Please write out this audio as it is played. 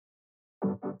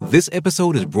This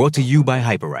episode is brought to you by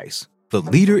Hyperice, the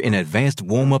leader in advanced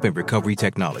warm-up and recovery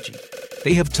technology.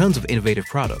 They have tons of innovative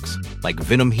products, like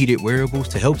Venom-heated wearables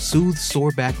to help soothe sore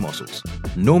back muscles,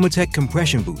 Normatec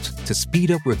compression boots to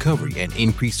speed up recovery and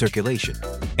increase circulation,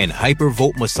 and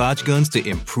Hypervolt massage guns to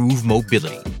improve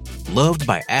mobility. Loved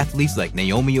by athletes like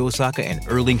Naomi Osaka and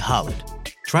Erling Haaland.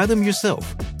 Try them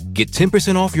yourself. Get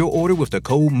 10% off your order with the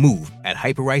code MOVE at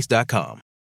hyperice.com.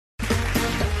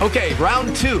 Okay,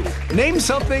 round two. Name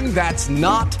something that's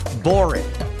not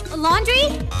boring. A laundry?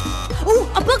 Ooh,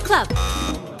 a book club.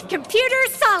 Computer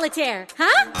solitaire,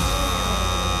 huh?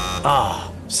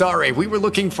 Ah, sorry, we were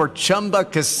looking for Chumba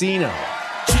Casino.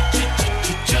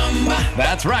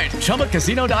 That's right,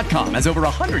 ChumbaCasino.com has over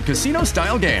 100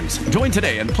 casino-style games. Join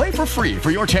today and play for free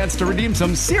for your chance to redeem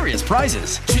some serious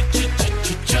prizes.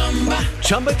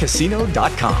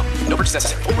 ChumbaCasino.com. No purchase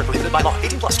necessary. Void where prohibited by law.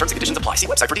 18 plus. Terms and conditions apply. See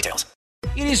website for details.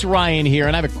 It is Ryan here,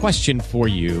 and I have a question for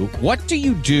you. What do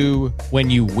you do when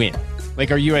you win? Like,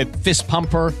 are you a fist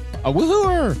pumper, a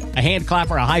woohooer, a hand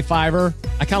clapper, a high fiver?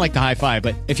 I kind of like the high five,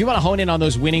 but if you want to hone in on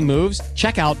those winning moves,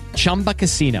 check out Chumba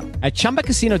Casino. At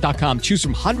ChumbaCasino.com, choose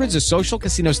from hundreds of social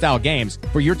casino-style games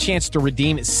for your chance to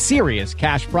redeem serious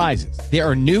cash prizes. There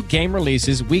are new game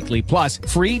releases weekly, plus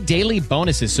free daily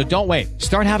bonuses, so don't wait.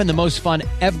 Start having the most fun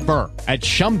ever at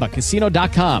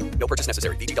ChumbaCasino.com. No purchase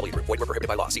necessary. VGW. Void where prohibited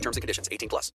by law. See terms and conditions. 18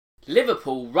 plus.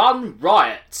 Liverpool run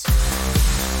Riot.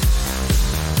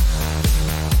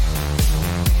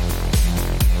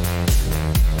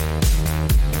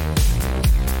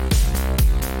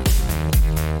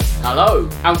 Hello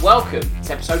and welcome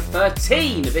to episode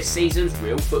 13 of this season's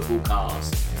Real Football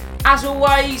Cast. As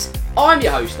always, I'm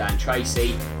your host Dan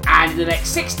Tracy, and in the next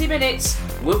 60 minutes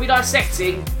we'll be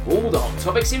dissecting all the hot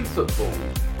topics in football.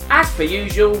 As per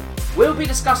usual, we'll be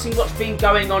discussing what's been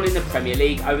going on in the Premier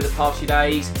League over the past few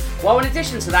days, while in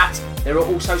addition to that there are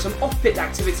also some off-pitch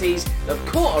activities that have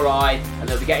caught our eye and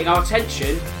they'll be getting our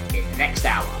attention in the next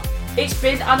hour. It's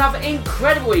been another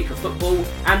incredible week of football,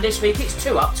 and this week it's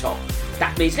two up top.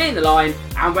 That means leading the line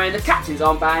and wearing the captain's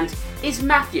armband is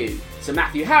Matthew. So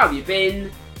Matthew, how have you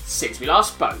been since we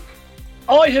last spoke?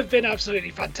 I have been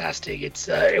absolutely fantastic.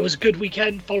 It was a good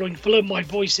weekend following Fulham. My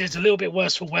voice is a little bit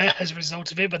worse for wear as a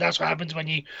result of it, but that's what happens when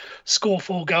you score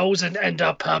 4 goals and end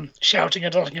up shouting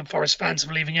at Nottingham Forest fans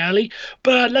for leaving early.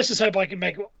 But let's just hope I can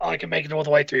make it all the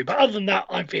way through. But other than that,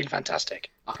 I'm feeling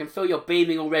fantastic. I can feel you're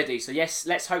beaming already. So yes,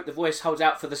 let's hope the voice holds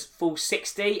out for the full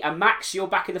 60. And Max, you're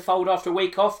back in the fold after a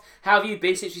week off. How have you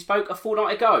been since we spoke a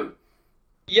fortnight ago?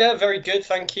 Yeah, very good,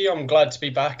 thank you. I'm glad to be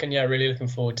back, and really looking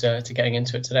forward to getting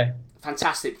into it today.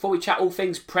 Fantastic. Before we chat all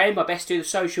things Prem, I best do the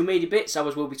social media bits,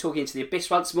 otherwise we'll be talking into the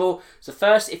abyss once more. So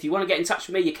first, if you want to get in touch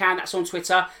with me, you can. That's on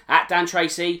Twitter, at Dan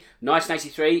Tracy,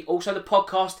 1983. Also, the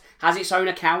podcast has its own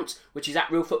account, which is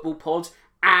at Real Football Pod.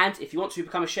 And if you want to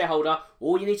become a shareholder,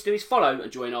 all you need to do is follow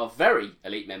and join our very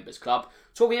elite members club.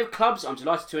 Talking of clubs, I'm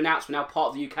delighted to announce we're now part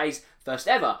of the UK's first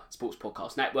ever sports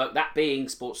podcast network, that being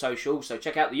Sports Social. So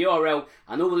check out the URL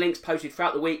and all the links posted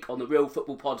throughout the week on the Real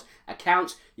Football Pod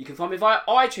account. You can find me via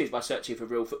iTunes by searching for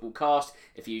Real Football Cast.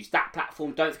 If you use that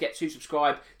platform, don't forget to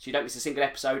subscribe so you don't miss a single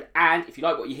episode. And if you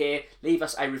like what you hear, leave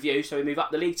us a review so we move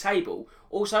up the league table.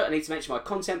 Also, I need to mention my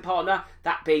content partner,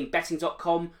 that being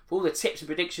betting.com. For all the tips and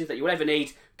predictions that you'll ever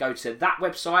need, go to that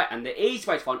website, and the easiest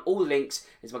way to find all the links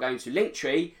is by going to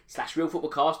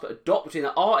Linktree/RealFootballCast, but a dot between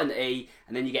the R and the E,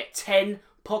 and then you get 10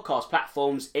 podcast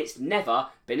platforms. It's never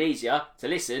been easier to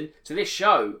listen to this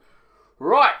show.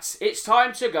 Right, it's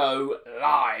time to go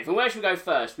live. And where should we go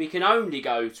first? We can only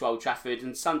go to Old Trafford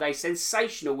and Sunday's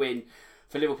sensational win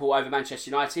for Liverpool over Manchester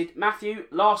United. Matthew,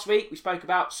 last week we spoke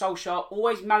about Solskjaer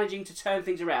always managing to turn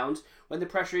things around when the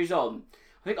pressure is on.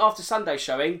 I think after Sunday's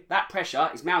showing, that pressure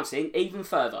is mounting even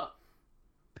further.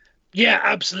 Yeah,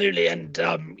 absolutely. And,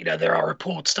 there are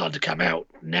reports starting to come out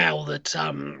now that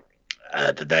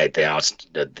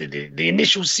the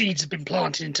initial seeds have been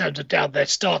planted in terms of doubt. They're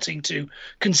starting to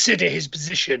consider his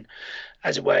position,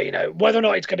 as it were, whether or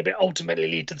not it's going to ultimately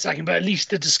lead to the sacking, but at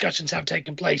least the discussions have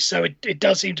taken place. So it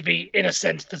does seem to be, in a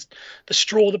sense, the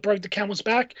straw that broke the camel's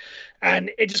back,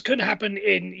 and it just couldn't happen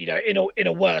in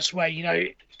a worse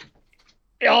way.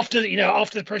 After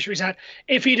the pressure he's had,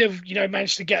 if he'd have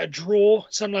managed to get a draw,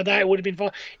 something like that, it would have been fine.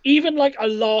 Even like a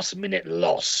last minute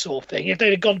loss sort of thing. If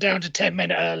they'd have gone down to 10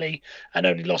 men early and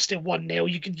only lost it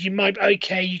 1-0, you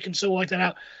can sort of work that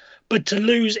out. But to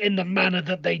lose in the manner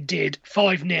that they did,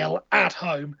 5-0 at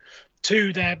home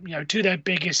to their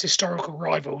biggest historical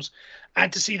rivals,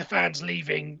 and to see the fans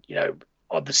leaving,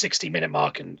 on the 60-minute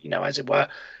mark, and as it were,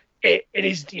 it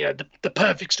is the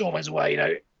perfect storm, as it were.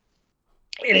 It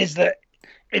is that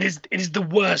it is the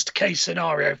worst case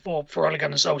scenario for Ole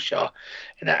Gunnar Solskjaer,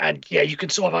 and yeah, you can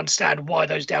sort of understand why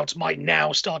those doubts might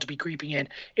now start to be creeping in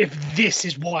if this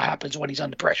is what happens when he's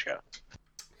under pressure.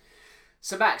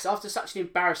 So Max, after such an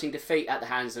embarrassing defeat at the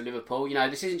hands of Liverpool,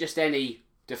 this isn't just any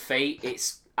defeat.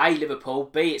 It's A, Liverpool,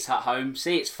 B, it's at home,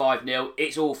 C, it's 5-0.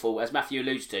 It's awful, as Matthew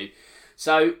alludes to.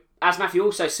 So, as Matthew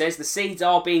also says, the seeds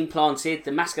are being planted,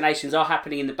 the machinations are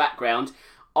happening in the background.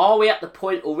 Are we at the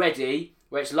point already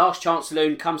where it's last chance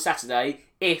saloon come Saturday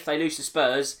if they lose to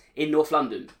Spurs in North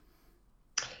London?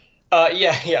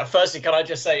 Yeah. Firstly, can I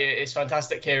just say it's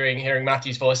fantastic hearing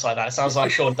Matthew's voice like that. It sounds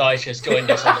like Sean Dyche has joined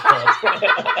us on the pod.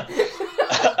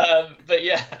 But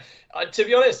yeah, to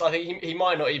be honest, I think he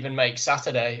might not even make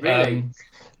Saturday. Really?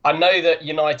 I know that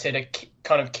United are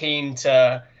kind of keen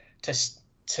to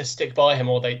stick by him,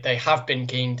 or they have been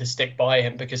keen to stick by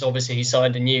him, because obviously he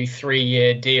signed a new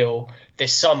 3-year deal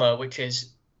this summer, which is,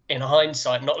 in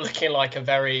hindsight, not looking like a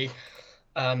very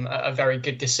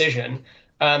good decision.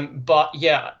 But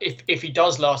yeah, if he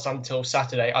does last until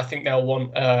Saturday, I think they'll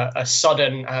want a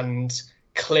sudden and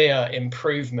clear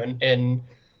improvement in,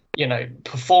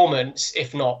 performance,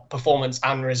 if not performance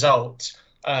and result,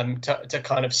 to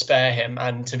kind of spare him.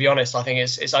 And to be honest, I think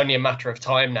it's only a matter of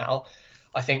time now.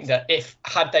 I think that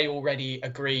had they already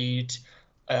agreed,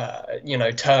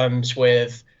 terms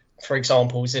with, for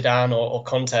example, Zidane or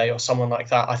Conte or someone like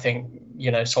that, I think,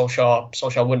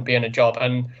 Solskjaer wouldn't be in a job.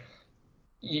 And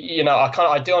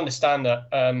I do understand that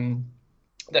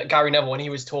that Gary Neville, when he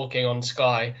was talking on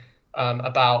Sky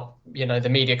about the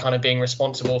media kind of being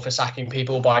responsible for sacking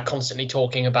people by constantly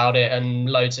talking about it and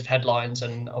loads of headlines,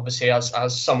 and obviously as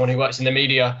someone who works in the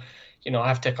media, I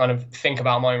have to kind of think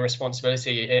about my own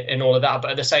responsibility in all of that.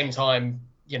 But at the same time,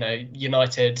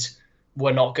 United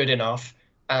were not good enough,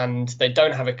 and they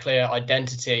don't have a clear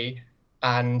identity.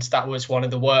 And that was one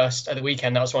of the worst at the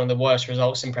weekend. That was one of the worst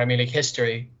results in Premier League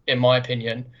history, in my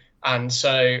opinion. And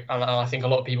I think a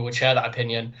lot of people would share that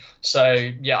opinion. So,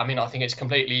 yeah, I think it's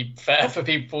completely fair for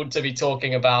people to be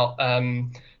talking about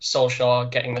Solskjaer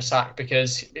getting the sack,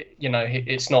 because,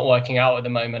 it's not working out at the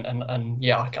moment. And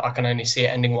yeah, I can only see it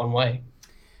ending one way.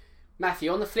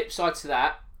 Matthew, on the flip side to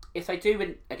that, if they do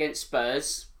win against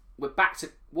Spurs, we're back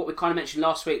to what we kind of mentioned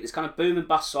last week, this kind of boom and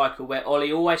bust cycle where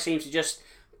Ollie always seems to just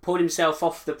pull himself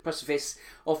off the precipice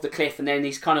of the cliff, and then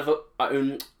he's kind of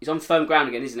he's on firm ground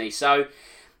again, isn't he? So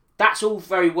that's all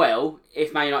very well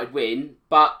if Man United win,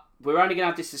 but we're only going to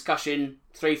have this discussion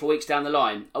 3-4 weeks down the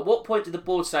line. At what point did the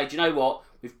board say, do you know what,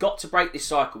 we've got to break this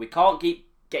cycle, we can't keep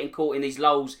getting caught in these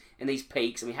lulls and these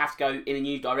peaks, and we have to go in a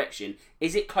new direction?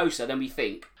 Is it closer than we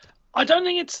think? I don't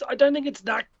think it's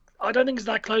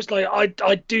that close. Like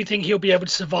I do think he'll be able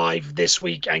to survive this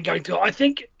week and going through. I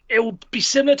think it will be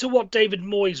similar to what David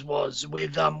Moyes was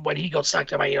with when he got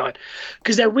sacked at Man United,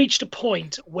 because they reached a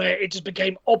point where it just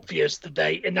became obvious that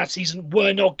they, in that season,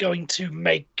 were not going to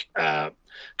make.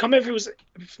 Can't remember if it was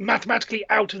mathematically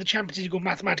out of the Champions League or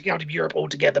mathematically out of Europe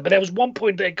altogether, but there was one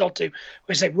point that it got to where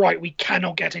they said, right, we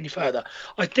cannot get any further.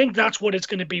 I think that's what it's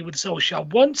going to be with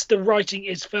Solskjaer. Once the writing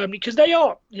is firmly, because they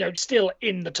are, still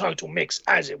in the title mix,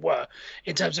 as it were,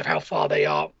 in terms of how far they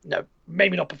are,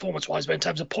 maybe not performance-wise, but in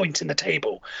terms of points in the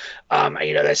table,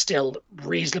 they're still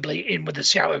reasonably in with the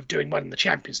shout of doing well in the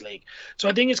Champions League. So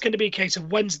I think it's going to be a case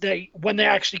of when they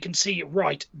actually can see,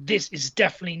 right, this is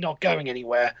definitely not going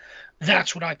anywhere.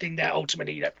 That's what I think they're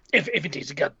ultimately, if indeed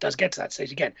he does get to that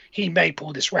stage again, he may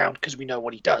pull this round because we know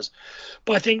what he does.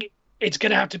 But I think it's going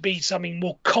to have to be something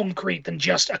more concrete than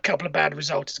just a couple of bad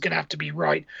results. It's going to have to be,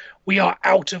 right, we are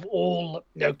out of all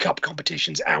cup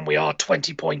competitions and we are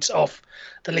 20 points off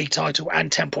the league title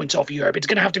and 10 points off Europe. It's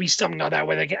going to have to be something like that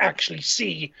where they can actually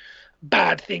see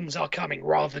bad things are coming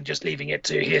rather than just leaving it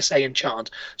to hearsay and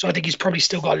chant. So I think he's probably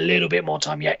still got a little bit more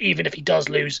time yet, even if he does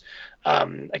lose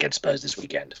against Spurs this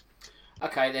weekend.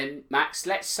 Okay then, Max,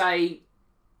 let's say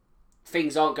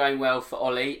things aren't going well for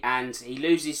Ollie and he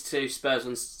loses to Spurs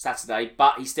on Saturday,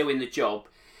 but he's still in the job.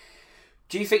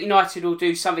 Do you think United will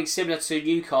do something similar to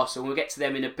Newcastle? We'll get to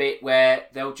them in a bit, where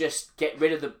they'll just get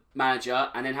rid of the manager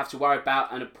and then have to worry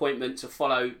about an appointment to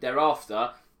follow thereafter.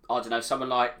 I don't know, someone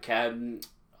like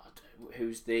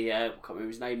who's the I can't remember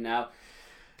his name now.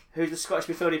 Who's the Scottish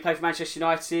midfielder who played for Manchester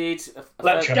United?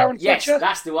 Darren yes, Fletcher.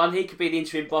 That's the one. He could be the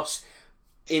interim boss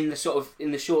in the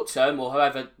short term, or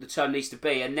however the term needs to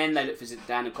be, and then they look for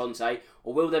Zidane and Conte.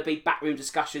 Or will there be backroom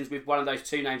discussions with one of those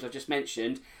two names I've just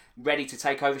mentioned, ready to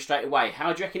take over straight away?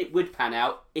 How do you reckon it would pan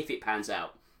out if it pans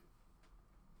out?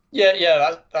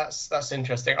 Yeah, that's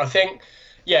interesting. I think,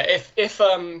 yeah, if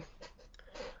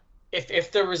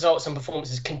the results and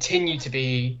performances continue to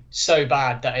be so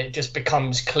bad that it just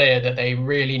becomes clear that they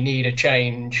really need a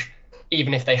change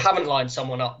even if they haven't lined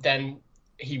someone up, then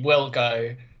he will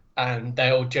go, and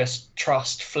they'll just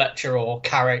trust Fletcher or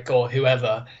Carrick or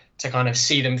whoever to kind of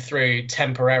see them through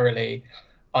temporarily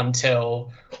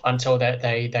until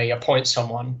they appoint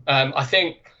someone. I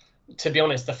think, to be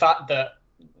honest, the fact that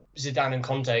Zidane and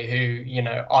Conte, who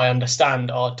I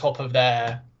understand are top of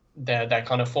their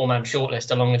kind of four-man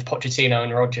shortlist, along with Pochettino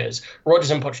and Rodgers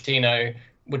and Pochettino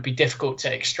would be difficult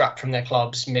to extract from their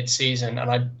clubs mid-season,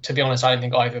 and to be honest, I don't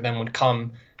think either of them would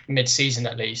come mid-season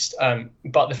at least.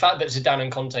 But the fact that Zidane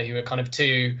and Conte, who are kind of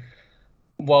two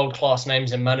world-class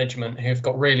names in management, who've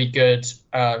got really good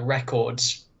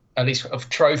records, at least of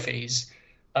trophies,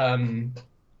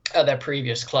 at their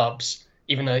previous clubs,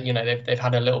 even though they've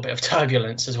had a little bit of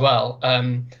turbulence as well.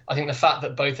 I think the fact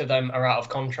that both of them are out of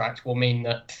contract will mean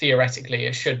that theoretically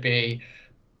it should be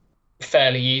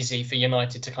fairly easy for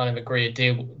United to kind of agree a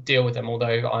deal with them.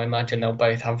 Although I imagine they'll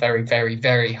both have very, very,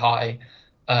 very high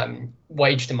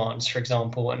wage demands, for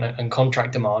example, and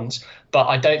contract demands. But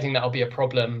I don't think that'll be a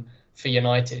problem for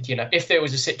United. If there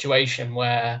was a situation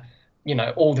where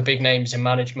all the big names in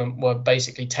management were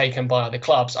basically taken by other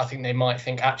clubs, I think they might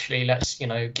think, actually, let's,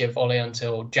 give Ole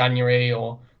until January,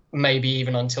 or maybe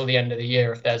even until the end of the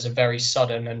year if there's a very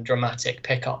sudden and dramatic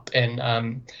pickup in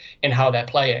how they're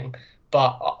playing.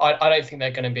 But I don't think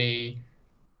they're going to be,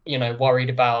 worried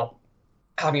about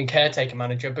having a caretaker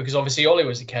manager, because obviously Ole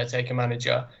was a caretaker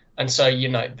manager. And so, they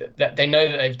know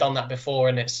that they've done that before,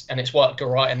 and it's worked all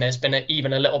right. And there's been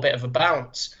even a little bit of a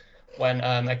bounce when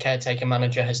a caretaker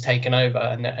manager has taken over,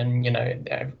 and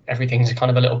everything's kind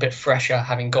of a little bit fresher,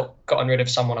 having gotten rid of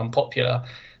someone unpopular.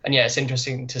 And yeah, it's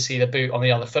interesting to see the boot on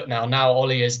the other foot now. Now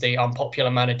Ole is the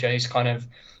unpopular manager who's kind of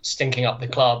stinking up the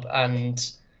club, and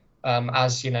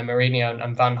as Mourinho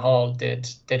and Van Gaal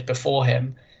did before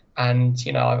him. And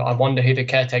I wonder who the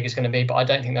caretaker is going to be, but I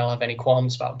don't think they'll have any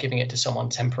qualms about giving it to someone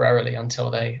temporarily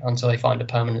until they find a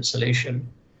permanent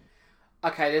solution.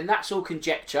 Okay, then that's all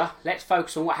conjecture. Let's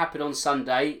focus on what happened on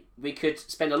Sunday. We could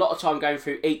spend a lot of time going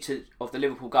through each of the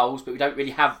Liverpool goals, but we don't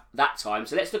really have that time.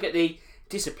 So let's look at the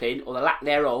discipline, or the lack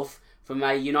thereof, from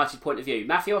a United point of view.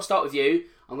 Matthew, I'll start with you.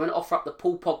 I'm going to offer up the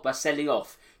Paul Pogba selling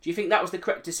off. Do you think that was the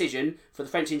correct decision for the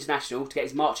French international to get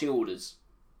his marching orders?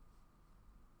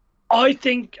 I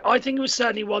think it was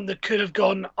certainly one that could have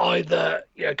gone either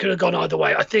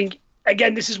way. I think,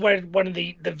 again, this is where one of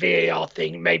the VAR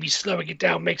thing, maybe slowing it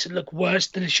down, makes it look worse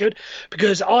than it should.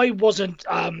 Because I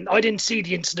didn't see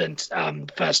the incident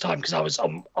the first time, because I was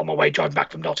on my way driving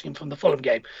back from Nottingham from the Fulham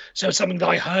game. So it's something that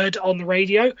I heard on the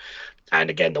radio, and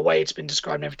again, the way it's been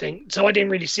described and everything. So I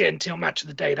didn't really see it until match of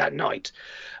the day that night.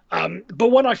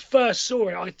 But when I first saw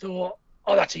it, I thought,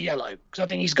 oh, that's a yellow. Because I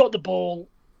think he's got the ball,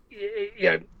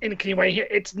 in a clean way.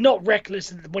 It's not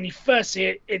reckless. When you first see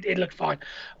it, it looked fine.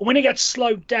 When it gets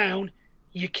slowed down,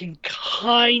 you can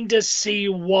kind of see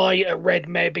why a red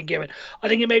may have been given. I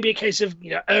think it may be a case of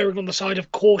erring on the side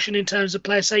of caution in terms of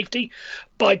player safety.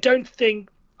 But I think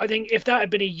if that had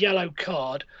been a yellow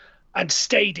card and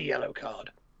stayed a yellow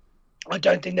card, I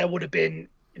don't think there would have been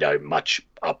much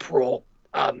uproar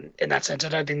in that sense. I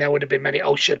don't think there would have been many,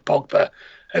 oh shit, Pogba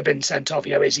have been sent off,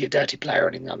 is he a dirty player or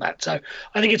anything like that. So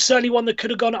I think it's certainly one that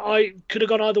could have gone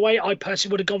either way. I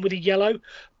personally would have gone with a yellow,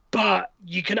 but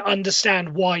you can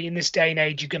understand why in this day and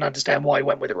age, you can understand why he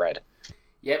went with a red.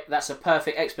 Yep, that's a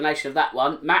perfect explanation of that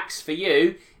one. Max, for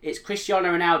you, it's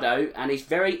Cristiano Ronaldo and his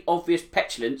very obvious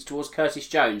petulance towards Curtis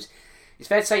Jones. It's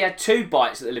fair to say he had two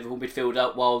bites at the Liverpool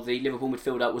midfielder while the Liverpool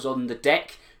midfielder was on the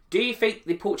deck. Do you think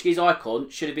the Portuguese icon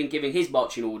should have been giving his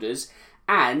marching orders?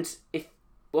 And if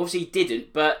obviously he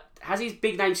didn't, but has his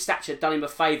big name stature done him a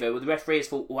favour where the referee has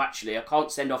thought, well, actually, I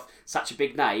can't send off such a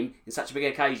big name in such a big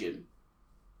occasion?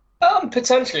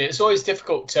 Potentially. It's always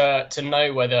difficult to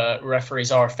know whether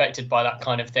referees are affected by that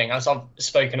kind of thing. As I've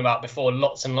spoken about before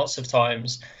lots and lots of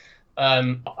times,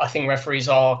 I think referees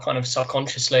are kind of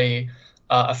subconsciously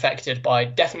affected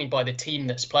definitely by the team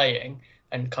that's playing,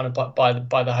 and kind of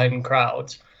by the home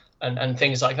crowd and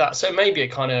things like that. So maybe it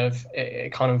kind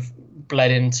of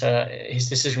bled into his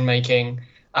decision making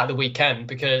at the weekend,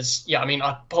 because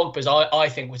Pogba's I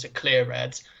think was a clear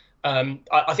red.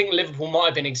 I think Liverpool might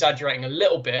have been exaggerating a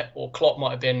little bit, or Klopp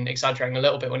might have been exaggerating a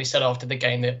little bit when he said after the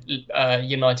game that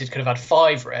United could have had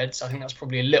 5 reds. I think that's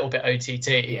probably a little bit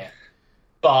OTT. Yeah.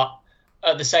 But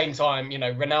at the same time,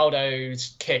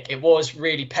 Ronaldo's kick, it was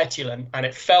really petulant, and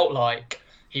it felt like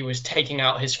he was taking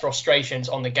out his frustrations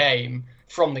from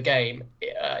the game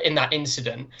in that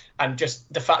incident. And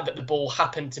just the fact that the ball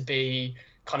happened to be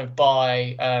kind of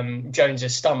by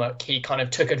Jones's stomach, he kind of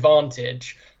took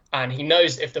advantage. And he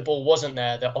knows if the ball wasn't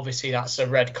there, that obviously that's a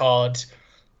red card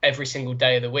every single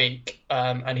day of the week,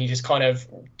 and he just kind of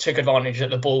took advantage that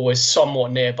the ball was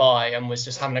somewhat nearby and was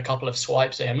just having a couple of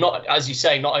swipes at him. Not, as you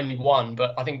say, not only one,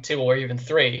 but I think 2 or even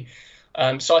 3.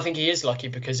 So I think he is lucky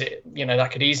because that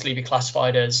could easily be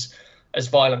classified as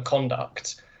violent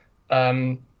conduct.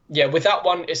 With that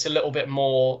one, it's a little bit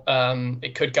more.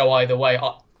 It could go either way.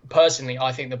 Personally,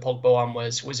 I think the Pogba one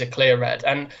was a clear red,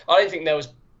 and I don't think there was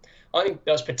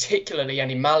particularly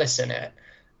any malice in it.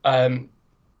 I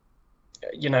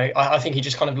think he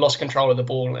just kind of lost control of the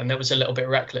ball and it was a little bit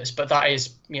reckless. But that is,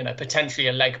 potentially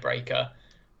a leg breaker.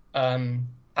 And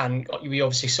we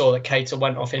obviously saw that Keita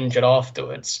went off injured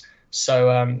afterwards.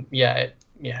 So the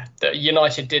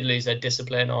United did lose their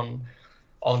discipline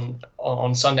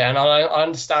on Sunday, and I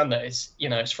understand that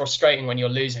it's frustrating when you're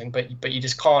losing, but you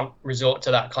just can't resort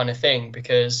to that kind of thing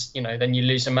because then you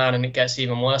lose a man and it gets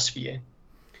even worse for you.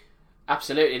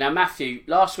 Absolutely. Now, Matthew,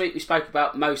 last week we spoke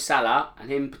about Mo Salah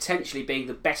and him potentially being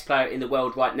the best player in the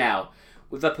world right now.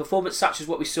 With a performance such as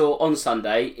what we saw on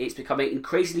Sunday, it's becoming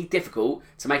increasingly difficult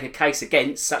to make a case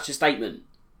against such a statement.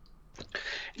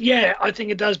 Yeah, I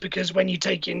think it does, because when you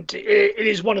take into it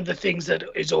is one of the things that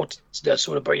is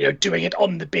sort of doing it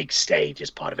on the big stage is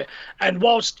part of it. And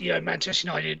whilst Manchester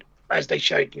United, as they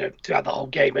showed throughout the whole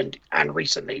game and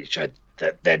recently showed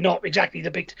that they're not exactly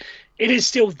the big, it is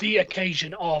still the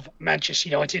occasion of Manchester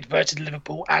United versus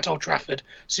Liverpool at Old Trafford,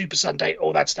 Super Sunday,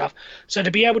 all that stuff. So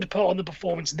to be able to put on the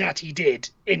performance that he did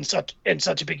in such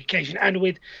a big occasion,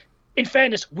 and in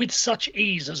fairness, with such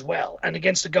ease as well, and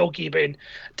against a goalkeeper in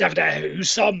David De Gea, who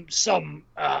some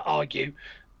argue,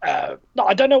 I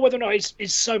don't know whether or not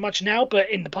is so much now, but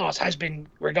in the past has been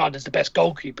regarded as the best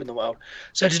goalkeeper in the world.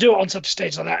 So to do it on such a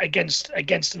stage like that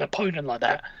against an opponent like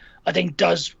that, I think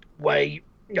does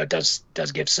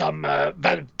give some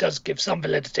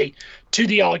validity to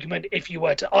the argument. If you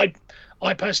were to,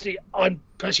 I personally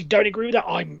don't agree with that.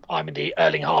 I'm in the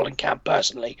Erling Haaland camp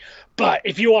personally, but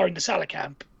if you are in the Salah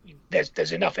camp,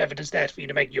 there's enough evidence there for you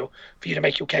to make your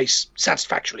case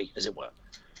satisfactorily, as it were.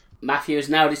 Matthew has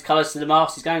nailed his colours to the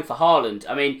mast. He's going for Haaland.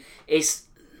 I mean, it's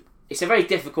a very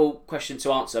difficult question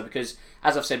to answer because,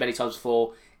 as I've said many times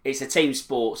before, it's a team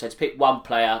sport. So to pick one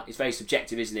player is very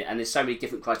subjective, isn't it? And there's so many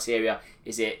different criteria.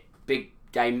 Is it big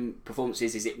game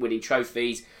performances? Is it winning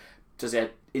trophies? Does an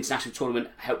international tournament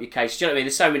help your case? Do you know what I mean?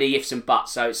 There's so many ifs and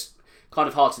buts. So it's kind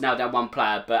of hard to nail down one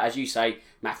player. But as you say,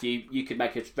 Matthew, you could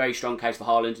make a very strong case for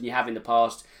Haaland, and you have in the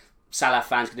past. Salah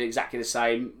fans can do exactly the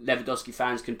same. Lewandowski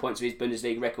fans can point to his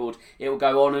Bundesliga record. It will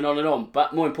go on and on and on.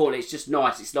 But more importantly, it's just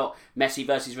nice. It's not Messi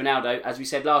versus Ronaldo, as we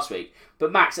said last week.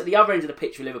 But Max, at the other end of the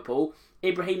pitch for Liverpool,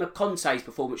 Ibrahima Conte's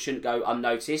performance shouldn't go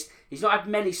unnoticed. He's not had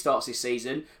many starts this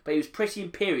season, but he was pretty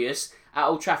imperious at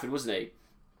Old Trafford, wasn't he?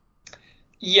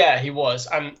 Yeah, he was.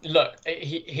 And look,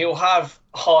 he'll have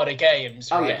harder games,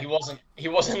 right? Yeah. He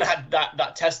wasn't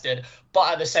that tested.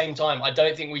 But at the same time, I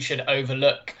don't think we should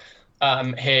overlook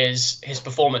his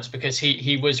performance, because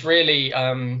he was really,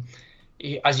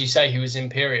 as you say, he was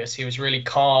imperious. He was really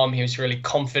calm. He was really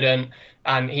confident,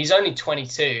 and he's only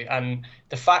 22. And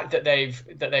the fact that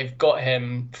they've got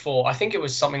him for, I think it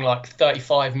was something like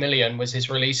 35 million was his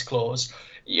release clause.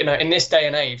 In this day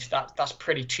and age, that's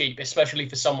pretty cheap, especially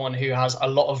for someone who has a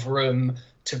lot of room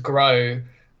to grow,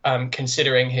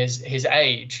 considering his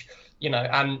age.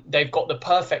 And they've got the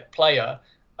perfect player.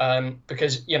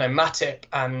 Because Matip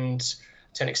and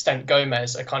to an extent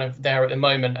Gomez are kind of there at the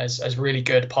moment as really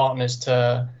good partners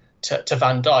to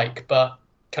Van Dijk, but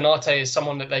Konate is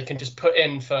someone that they can just put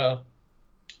in for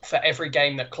every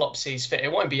game that Klopp sees fit.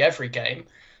 It won't be every game,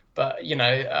 but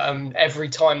every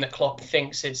time that Klopp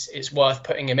thinks it's worth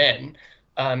putting him in,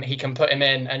 he can put him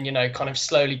in and kind of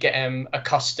slowly get him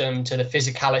accustomed to the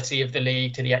physicality of the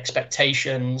league, to the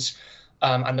expectations.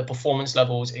 And the performance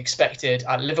levels expected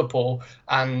at Liverpool.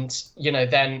 And,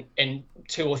 then in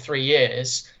 2 or 3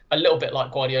 years, a little bit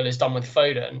like Guardiola's done with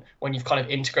Foden, when you've kind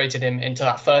of integrated him into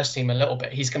that first team a little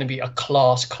bit, he's going to be a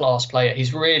class player.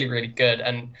 He's really, really good.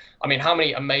 And I mean, how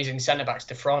many amazing centre-backs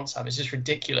do France have? It's just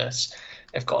ridiculous.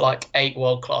 They've got like 8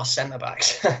 world-class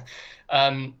centre-backs.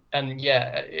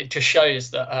 It just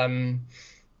shows that,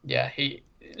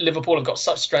 Liverpool have got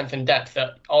such strength and depth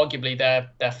that arguably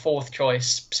their fourth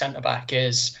choice centre back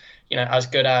is, as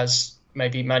good as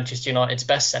maybe Manchester United's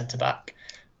best centre back.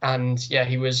 And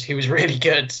he was really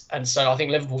good. And so I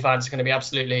think Liverpool fans are going to be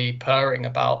absolutely purring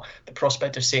about the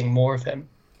prospect of seeing more of him.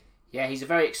 Yeah, he's a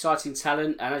very exciting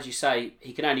talent, and as you say,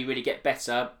 he can only really get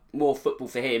better. More football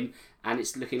for him, and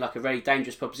it's looking like a very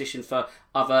dangerous proposition for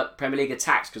other Premier League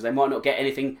attacks, because they might not get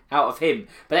anything out of him.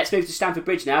 But let's move to Stamford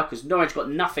Bridge now, because Norwich got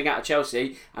nothing out of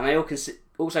Chelsea, and they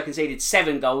also conceded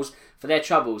 7 goals for their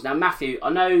troubles. Now, Matthew, I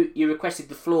know you requested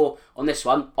the floor on this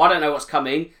one. I don't know what's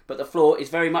coming, but the floor is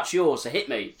very much yours, so hit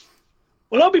me.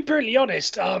 Well, I'll be brutally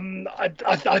honest. I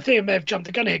think I may have jumped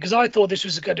the gun here because I thought this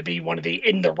was going to be one of the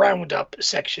in the roundup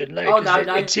section. Oh, no.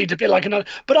 It seemed a bit like another.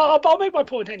 But I'll make my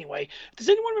point anyway. Does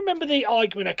anyone remember the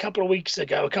argument a couple of months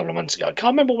ago? I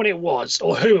can't remember when it was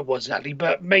or who it was exactly,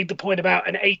 but made the point about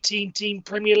an 18-team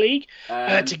Premier League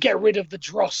to get rid of the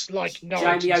dross like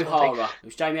Norwich. Jamie O'Hara. It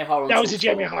was Jamie O'Hara. That was a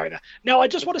Jamie O'Hara. Now, I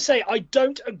just want to say I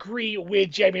don't agree with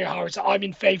Jamie O'Hara. So I'm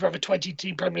in favour of a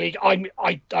 20-team Premier League.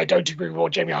 I don't agree with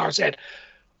what Jamie O'Hara said.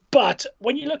 But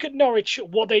when you look at Norwich,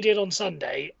 what they did on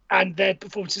Sunday and their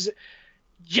performances,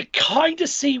 you kind of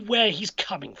see where he's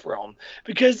coming from.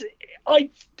 Because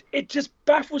it just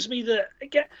baffles me that,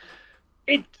 again,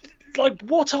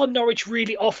 what are Norwich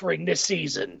really offering this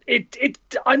season?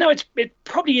 I know it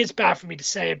probably is bad for me to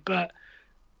say it, but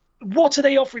what are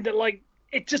they offering that,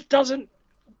 it just doesn't...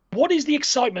 What is the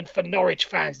excitement for Norwich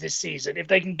fans this season if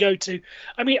they can go to...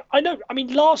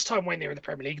 last time when they were in the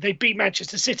Premier League, they beat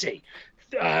Manchester City.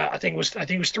 I think it was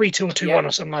 3-2 or 2-1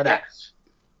 or something like that.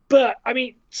 But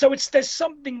so there's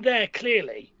something there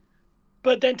clearly.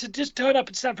 But then to just turn up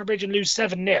at Stamford Bridge and lose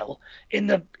 7-0 in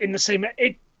the same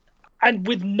and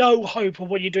with no hope of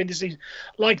what you're doing this season,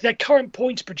 their current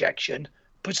points projection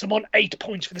puts them on 8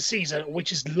 points for the season,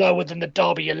 which is lower than the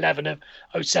Derby 11 of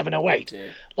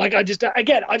 07-08.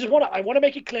 I want to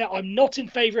make it clear I'm not in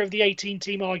favour of the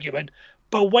 18-team argument.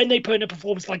 But when they put in a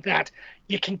performance like that,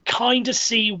 you can kind of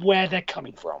see where they're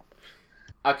coming from.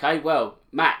 Okay, well,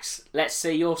 Max, let's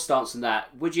see your stance on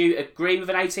that. Would you agree with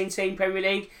an 18-team Premier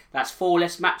League? That's 4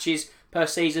 less matches per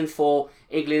season for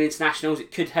England internationals.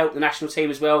 It could help the national team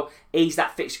as well, ease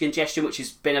that fixture congestion, which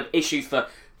has been an issue for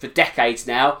decades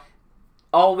now.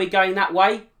 Are we going that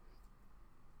way?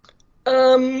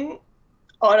 I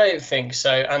don't think so.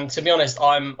 And to be honest,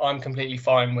 I'm completely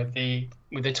fine with the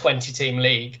 20-team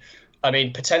league.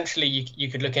 Potentially you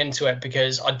could look into it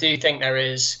because I do think there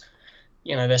is,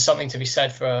 there's something to be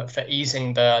said for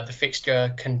easing the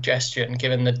fixture congestion,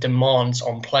 given the demands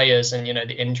on players and,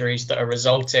 the injuries that are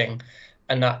resulting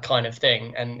and that kind of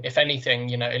thing. And if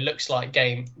anything, it looks like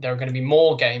there are going to be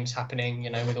more games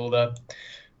happening, with all the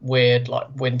weird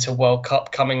Winter World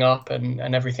Cup coming up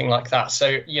and everything like that.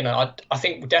 So, I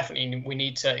think definitely we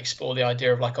need to explore the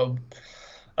idea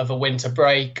of a winter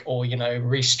break or,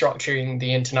 restructuring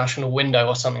the international window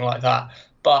or something like that.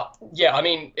 But yeah,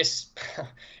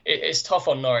 it's tough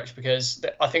on Norwich because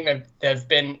I think they've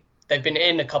been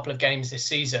in a couple of games this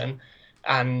season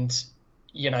and,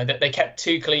 they kept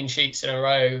 2 clean sheets in a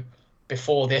row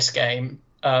before this game.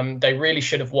 They really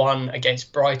should have won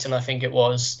against Brighton, I think it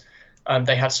was.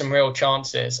 They had some real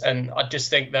chances and I just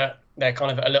think that they're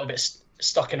kind of a little bit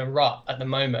stuck in a rut at the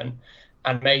moment.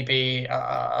 And maybe,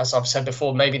 as I've said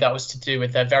before, maybe that was to do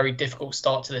with their very difficult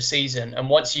start to the season. And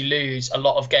once you lose a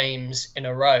lot of games in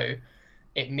a row,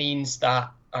 it means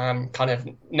that kind of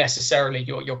necessarily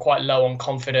you're quite low on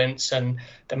confidence and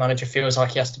the manager feels like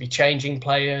he has to be changing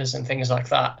players and things like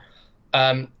that.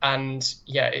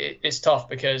 It's tough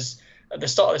because at the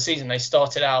start of the season, they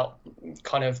started out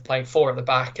kind of playing 4 at the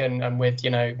back and with,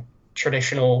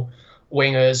 traditional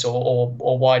wingers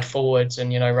or wide forwards,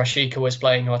 and Rashika was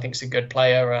playing, who I think is a good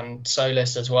player, and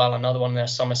Solis as well, another one of their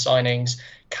summer signings,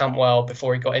 Campwell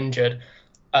before he got injured.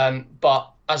 But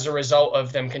as a result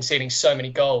of them conceding so many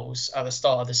goals at the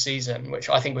start of the season, which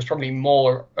I think was probably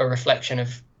more a reflection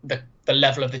of the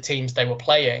level of the teams they were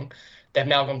playing, they've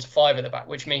now gone to 5 at the back,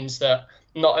 which means that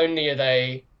not only are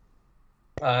they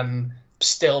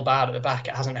still bad at the back,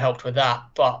 it hasn't helped with that,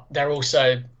 but they're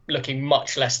also looking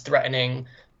much less threatening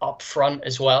up front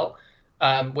as well,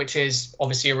 which is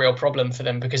obviously a real problem for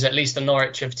them because at least the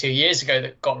Norwich of 2 years ago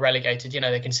that got relegated,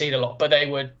 they concede a lot, but they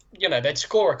would, they'd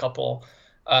score a couple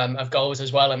of goals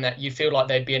as well, and that you feel like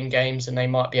they'd be in games and they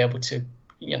might be able to,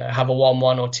 have a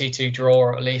 1-1 or 2-2 draw,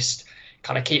 or at least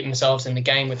kind of keep themselves in the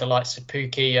game with the likes of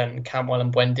Pukki and Campwell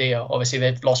and Buendia. Obviously,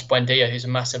 they've lost Buendia, who's a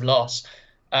massive loss.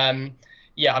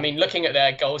 Looking at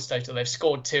their goals total, they've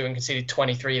scored 2 and conceded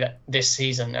 23 this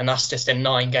season, and that's just in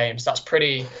 9 games. That's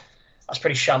pretty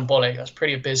shambolic. That's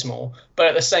pretty abysmal. But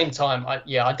at the same time, I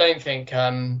don't think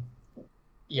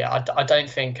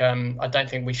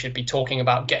we should be talking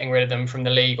about getting rid of them from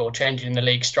the league or changing the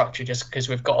league structure just because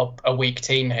we've got a weak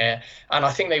team here. And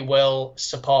I think they will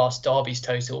surpass Derby's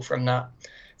total from that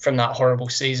horrible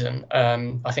season.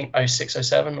 I think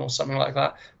 06-07 or something like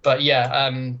that. But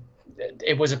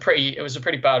it was a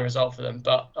pretty bad result for them,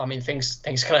 but things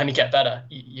can only get better.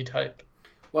 You'd hope.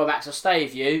 Well, Max, I'll stay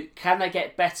with you. Can they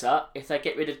get better if they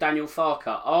get rid of Daniel Farke?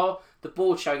 Are the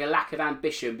board showing a lack of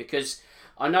ambition? Because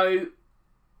I know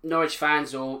Norwich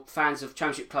fans or fans of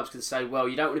Championship clubs can say, well,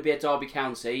 you don't want to be a Derby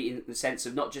County in the sense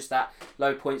of not just that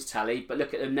low points tally, but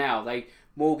look at them now. They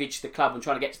mortgaged the club and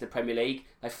trying to get to the Premier League.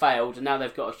 They failed, and now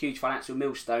they've got a huge financial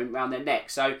millstone around their neck.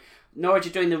 So Norwich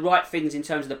are doing the right things in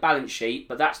terms of the balance sheet,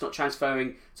 but that's not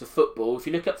transferring to football. If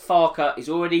you look at Farker, he's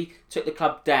already took the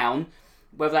club down,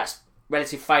 whether that's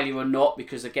relative failure or not,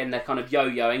 because again they're kind of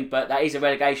yo-yoing, but that is a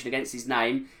relegation against his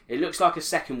name. It looks like a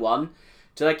second one.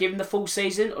 Do they give him the full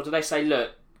season, or do they say,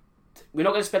 look, we're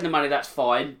not going to spend the money, that's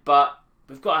fine, but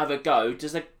we've got to have a go?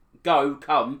 Does the go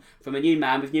come from a new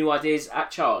man with new ideas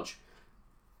at charge?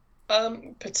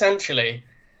 Potentially.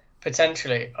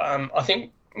 I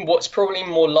think what's probably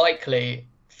more likely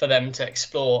for them to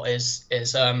explore is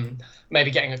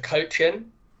maybe getting a coach in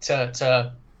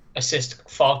to assist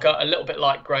Farker, a little bit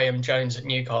like Graham Jones at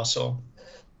Newcastle,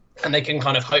 and they can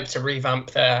kind of hope to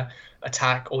revamp their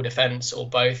attack or defence or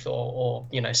both, or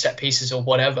set pieces or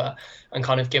whatever, and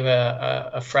kind of give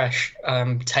a fresh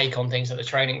take on things at the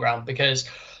training ground. Because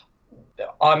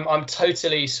I'm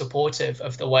totally supportive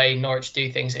of the way Norwich do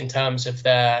things in terms of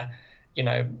their,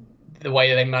 the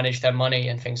way they manage their money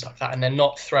and things like that, and they're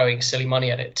not throwing silly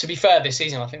money at it. To be fair, this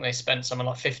season I think they spent something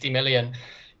like 50 million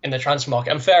in the transfer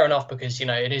market, and fair enough, because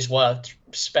it is worth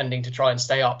spending to try and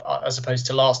stay up, as opposed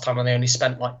to last time when they only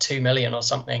spent like 2 million or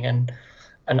something, and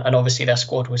obviously their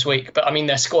squad was weak. But I mean,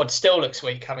 their squad still looks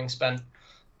weak, having spent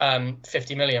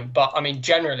 50 million. But I mean,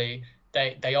 generally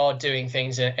they are doing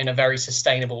things in a very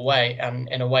sustainable way, and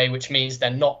in a way which means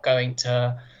they're not going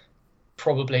to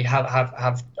probably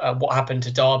have what happened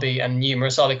to Derby and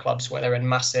numerous other clubs, where they're in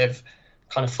massive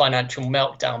kind of financial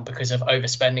meltdown because of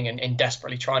overspending and in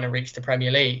desperately trying to reach the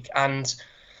Premier League. And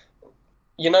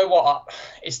you know what?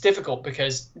 It's difficult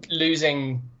because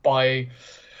losing by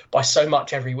so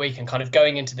much every week and kind of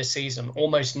going into the season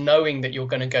almost knowing that you're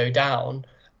going to go down,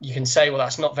 you can say, well,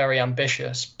 that's not very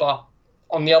ambitious. But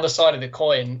on the other side of the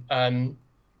coin,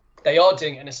 they are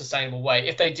doing it in a sustainable way.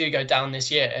 If they do go down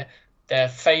this year, they're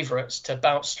favourites to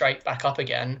bounce straight back up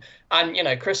again. And,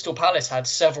 Crystal Palace had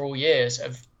several years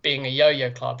of being a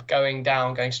yo-yo club, going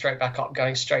down, going straight back up,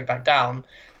 going straight back down.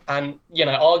 And,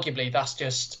 arguably that's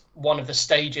just one of the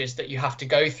stages that you have to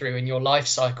go through in your life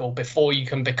cycle before you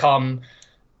can become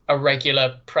a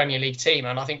regular Premier League team.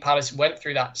 And I think Palace went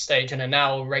through that stage and are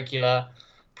now a regular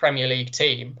Premier League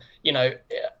team.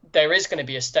 There is going to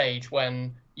be a stage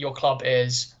when your club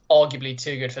is arguably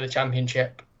too good for the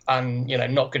Championship and,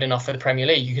 not good enough for the Premier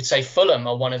League. You could say Fulham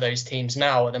are one of those teams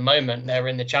now. At the moment, they're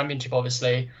in the Championship,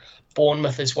 obviously.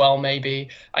 Bournemouth as well, maybe.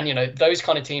 And, those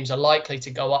kind of teams are likely to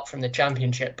go up from the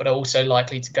Championship, but are also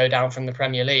likely to go down from the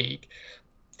Premier League.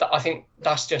 I think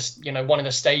that's just, one of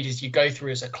the stages you go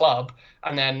through as a club.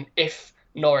 And then if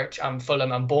Norwich and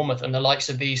Fulham and Bournemouth and the likes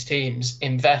of these teams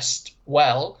invest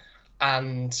well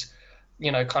and,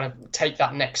 kind of take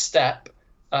that next step,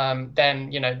 then,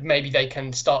 maybe they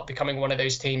can start becoming one of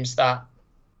those teams that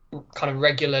kind of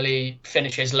regularly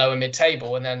finishes lower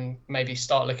mid-table, and then maybe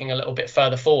start looking a little bit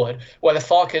further forward. Whether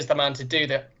Farker's the man to do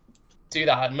that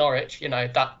at Norwich,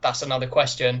 that's another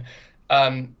question.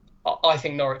 I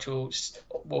think Norwich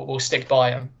will stick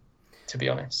by him, to be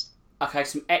honest. Okay,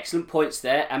 some excellent points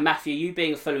there. And Matthew, you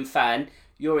being a Fulham fan,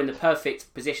 you're in the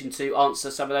perfect position to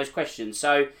answer some of those questions.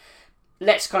 So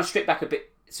let's kind of strip back a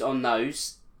bit on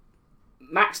those.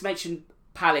 Max mentioned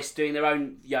Palace doing their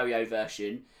own yo-yo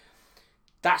version.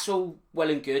 That's all well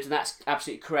and good, and that's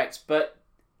absolutely correct. But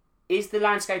is the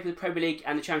landscape of the Premier League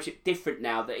and the Championship different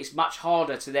now, that it's much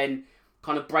harder to then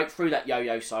kind of break through that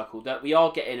yo-yo cycle, that we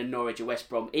are getting a Norwich, a West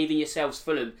Brom, even yourselves,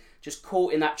 Fulham, just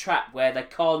caught in that trap where they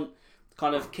can't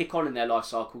kind of kick on in their life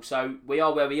cycle? So we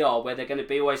are where we are, where they're going to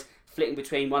be always flitting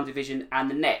between one division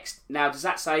and the next. Now, does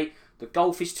that say the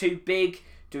gulf is too big?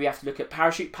 Do we have to look at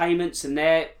parachute payments and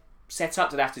their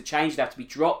setup? Do they have to change? Do they have to be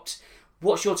dropped?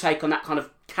 What's your take on that kind of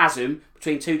chasm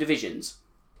between two divisions?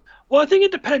 Well, I think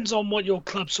it depends on what your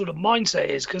club's sort of mindset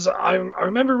is, because I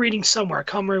remember reading somewhere, I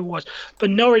can't remember what, but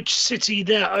Norwich City,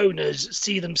 their owners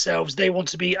see themselves, they want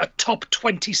to be a top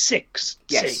 26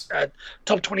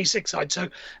 top 26 side. So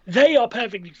they are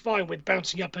perfectly fine with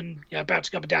bouncing up and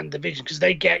down the division, because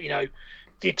they get,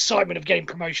 the excitement of getting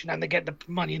promotion and they get the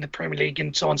money in the Premier League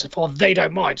and so on and so forth. They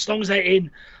don't mind. As long as they're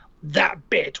in that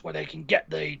bit where they can get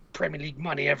the Premier League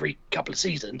money every couple of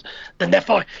seasons, then they're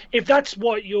fine. If that's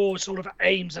what your sort of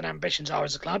aims and ambitions are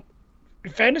as a club,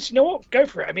 in fairness, you know what, go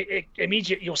for it. I mean,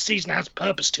 immediately your season has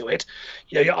purpose to it.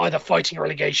 You're either fighting a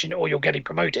relegation or you're getting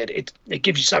promoted. It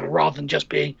gives you something, rather than just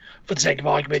being, for the sake of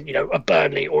argument, a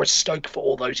Burnley or a Stoke for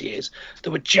all those years that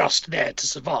were just there to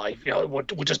survive,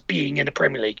 were just being in the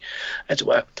Premier League, as it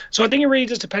were. So I think it really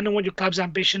does depend on what your club's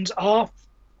ambitions are.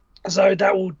 So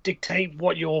that will dictate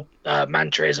what your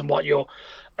mantra is and what your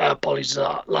policies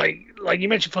are. Like you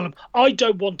mentioned, Fulham. I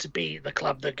don't want to be the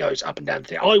club that goes up and down the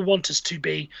thing. I want us to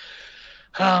be,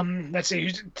 let's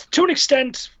see, to an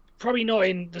extent, probably not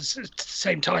in the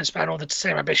same time span or the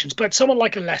same ambitions, but someone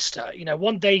like a Leicester.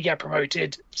 One day get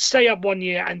promoted, stay up 1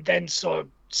 year, and then sort of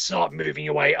start moving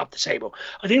your way up the table.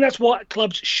 I think that's what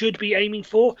clubs should be aiming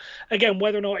for. Again,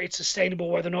 whether or not it's sustainable,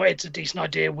 whether or not it's a decent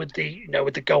idea with the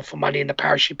with the goal for money and the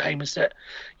parachute payments that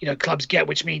clubs get,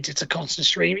 which means it's a constant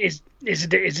stream, is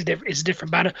a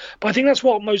different matter. But I think that's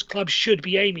what most clubs should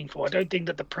be aiming for. I don't think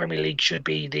that the Premier League should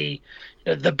be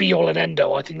the be all and end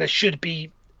all. I think there should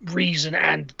be reason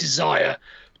and desire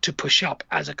to push up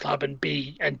as a club and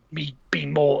be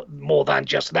more than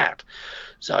just that.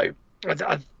 So I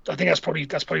think that's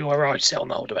probably where I sit on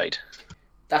the whole debate.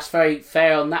 That's very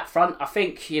fair on that front. I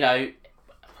think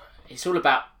it's all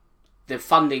about the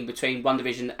funding between one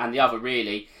division and the other.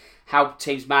 Really, how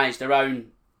teams manage their own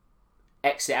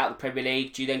exit out of the Premier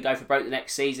League. Do you then go for broke the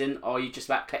next season, or are you just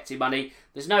about collecting money?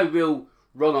 There's no real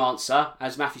wrong answer.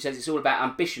 As Matthew says, it's all about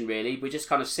ambition. Really, we're just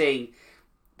kind of seeing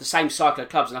the same cycle of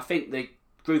clubs, and I think the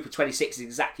group of 26 is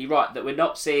exactly right. That we're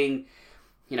not seeing,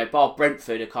 bar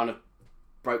Brentford are kind of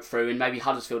broke through, and maybe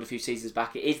Huddersfield a few seasons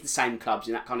back. It is the same clubs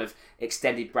in that kind of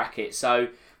extended bracket. So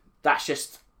that's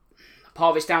just part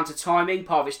of it's down to timing,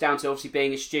 part of it's down to obviously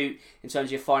being astute in terms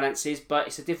of your finances, but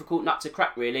it's a difficult nut to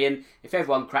crack really, and if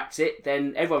everyone cracks it,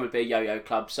 then everyone would be a yo-yo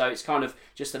club. So it's kind of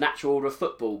just the natural order of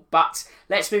football. But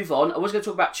let's move on. I was going to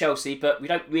talk about Chelsea, but we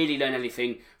don't really learn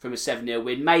anything from a 7-0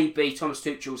 win. Maybe Thomas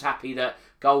Tuchel's happy that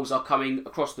goals are coming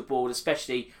across the board,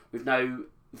 especially with no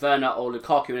Werner or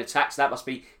Lukaku in attack, so that must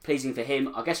be pleasing for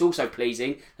him. I guess also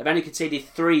pleasing, they've only conceded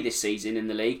 3 this season in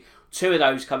the league. 2 of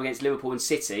those come against Liverpool and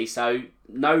City, so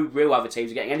no real other teams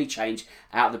are getting any change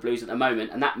out of the Blues at the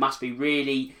moment, and that must be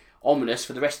really ominous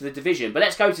for the rest of the division. But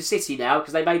let's go to City now,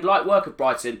 because they made light work of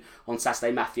Brighton on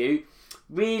Saturday, Matthew.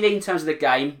 Really, in terms of the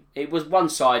game, it was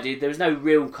one-sided. There was no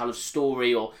real kind of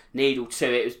story or needle to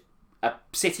it. It was a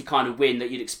City kind of win that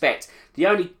you'd expect. The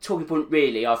only talking point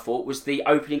really, I thought, was the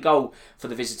opening goal for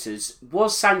the visitors.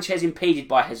 Was Sanchez impeded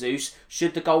by Jesus?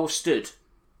 Should the goal have stood?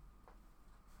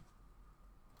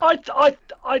 I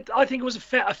think it was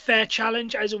a fair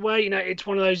challenge as a way. It's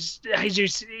one of those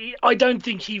Jesus. I don't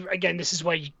think he. Again, this is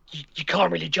where you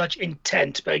can't really judge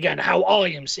intent, but again, how I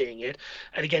am seeing it,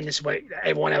 and again, this is where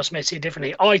everyone else may see it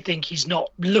differently. I think he's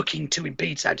not looking to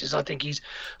impede Sanchez. I think he's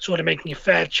sort of making a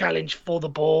fair challenge for the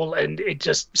ball, and it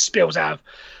just spills out of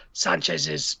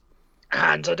Sanchez's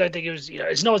hands. I don't think it was.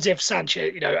 It's not as if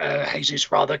Sanchez,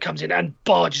 Jesus rather, comes in and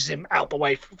barges him out the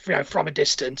way, from a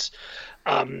distance.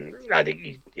 I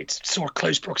think it's sort of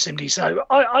close proximity. So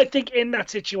I think in that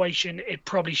situation, it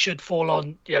probably should fall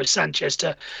on Sanchez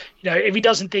to, if he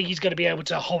doesn't think he's going to be able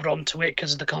to hold on to it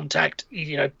because of the contact,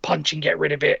 punch and get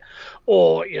rid of it,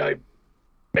 or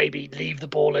maybe leave the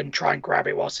ball and try and grab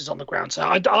it whilst it's on the ground. So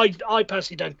I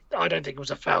personally don't think it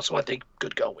was a foul. So I think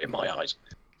good goal in my eyes.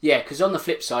 Yeah, because on the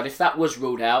flip side, if that was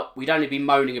ruled out, we'd only be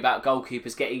moaning about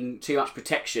goalkeepers getting too much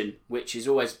protection, which has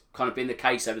always kind of been the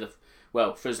case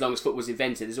for as long as football was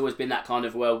invented. There's always been that kind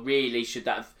of, really, should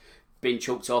that have been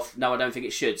chalked off? No, I don't think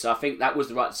it should. So I think that was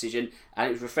the right decision, and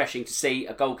it was refreshing to see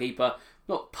a goalkeeper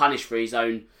not punished for his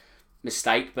own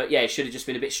mistake, but it should have just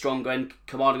been a bit stronger and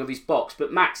commanding of his box.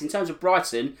 But Max, in terms of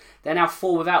Brighton, they're now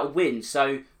 4 without a win,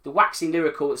 so the waxing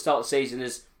lyrical at the start of the season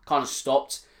has kind of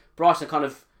stopped. Brighton kind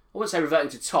of, I wouldn't say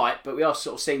reverting to type, but we are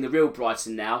sort of seeing the real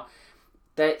Brighton now.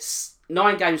 That's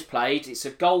 9 games played, it's a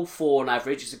goal for on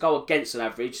average, it's a goal against on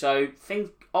average, so things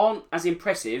aren't as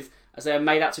impressive as they were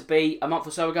made out to be a month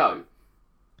or so ago.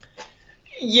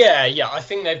 Yeah, I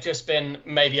think they've just been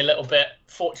maybe a little bit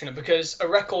fortunate, because a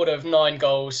record of 9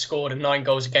 goals scored and 9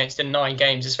 goals against in 9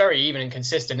 games is very even and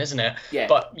consistent, isn't it? Yeah.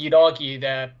 But you'd argue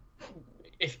that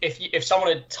if someone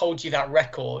had told you that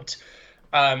record,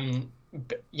 and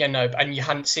you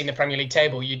hadn't seen the Premier League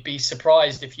table, you'd be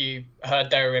surprised if you heard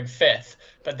they were in 5th.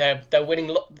 But they're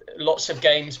winning lots of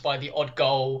games by the odd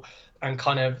goal and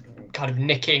kind of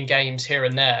nicking games here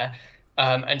and there.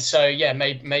 And so,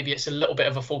 maybe it's a little bit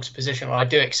of a false position. I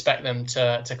do expect them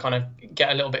to kind of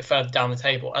get a little bit further down the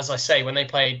table. As I say, when they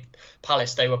played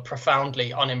Palace, they were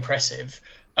profoundly unimpressive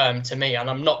to me. And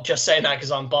I'm not just saying that because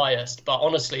I'm biased, but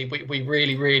honestly, we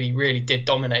really, really, really did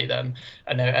dominate them,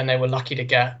 and they were lucky to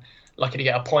get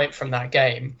a point from that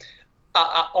game.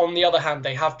 On the other hand,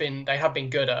 they have been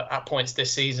good at points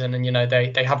this season, and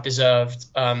they have deserved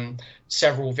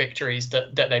several victories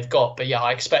that they've got. But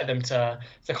I expect them to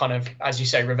kind of, as you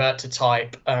say, revert to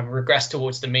type, regress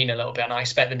towards the mean a little bit, and I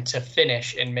expect them to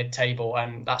finish in mid-table,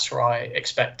 and that's where I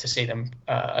expect to see them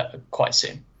quite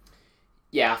soon.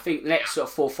 Yeah, I think the next sort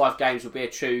of 4 or 5 games will be a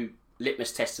true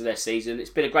litmus test of their season. It's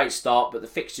been a great start, but the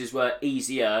fixtures were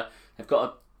easier. They've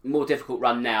got a more difficult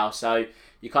run now, so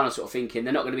you're kind of sort of thinking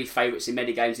they're not going to be favourites in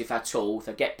many games, if at all. If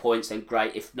they get points, then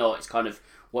great. If not, it's kind of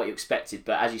what you expected.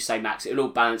 But as you say, Max, it'll all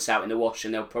balance out in the wash,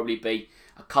 and they'll probably be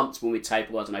a comfortable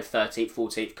mid-table, 13th,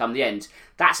 14th come the end.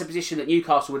 That's a position that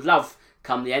Newcastle would love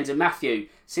come the end. And Matthew,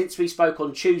 since we spoke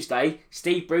on Tuesday,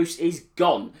 Steve Bruce is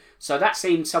gone. So that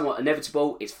seemed somewhat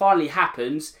inevitable. It's finally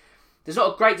happened. There's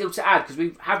not a great deal to add because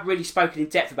we have really spoken in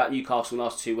depth about Newcastle in the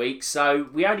last 2 weeks. So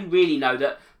we only really know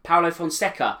that Paulo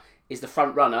Fonseca is the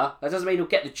front runner. That doesn't mean he'll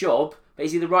get the job, but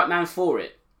is he the right man for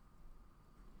it?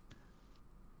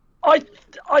 I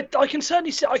can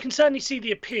certainly see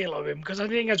the appeal of him, because I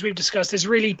think, as we've discussed, there's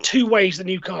really 2 ways that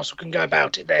Newcastle can go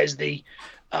about it. There's the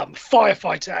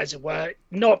firefighter, as it were,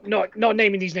 not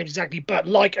naming these names exactly, but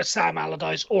like a Sam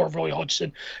Allardyce or a Roy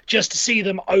Hodgson, just to see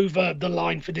them over the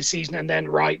line for this season, and then,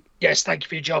 right, yes, thank you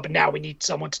for your job, and now we need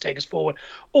someone to take us forward,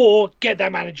 or get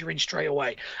that manager in straight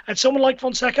away. And someone like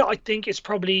Fonseca, I think, is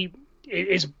definitely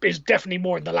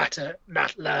more in the latter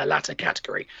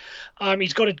category.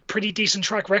 He's got a pretty decent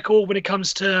track record when it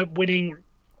comes to winning.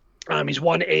 He's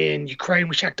won in Ukraine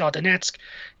with Shakhtar Donetsk.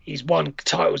 He's won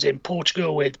titles in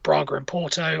Portugal with Braga and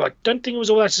Porto. I don't think it was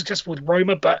all that successful with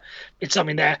Roma, but it's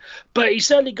something there. But he's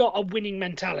certainly got a winning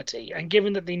mentality. And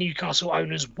given that the Newcastle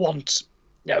owners want,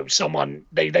 someone,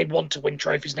 they want to win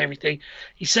trophies and everything,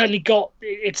 it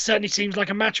certainly seems like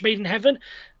a match made in heaven.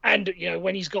 And,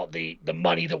 when he's got the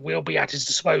money that will be at his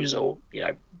disposal,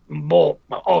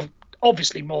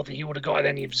 obviously more than he would have got at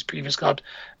any of his previous clubs,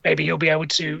 maybe he'll be able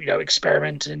to,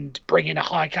 experiment and bring in a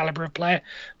high caliber of player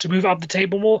to move up the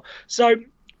table more. So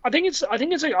I think it's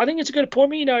a good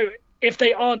appointment. If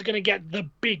they aren't going to get the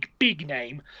big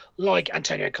name like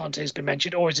Antonio Conte has been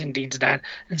mentioned, or Zinedine Zidane,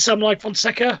 and someone like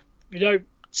Fonseca,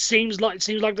 seems like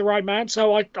the right man.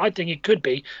 So I think it could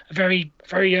be a very,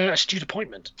 very astute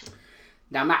appointment.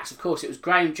 Now, Max, of course, it was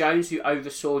Graham Jones who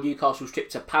oversaw Newcastle's trip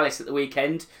to Palace at the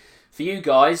weekend. For you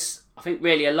guys, I think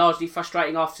really a largely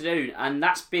frustrating afternoon, and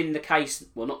that's been the case,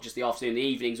 well, not just the afternoon, the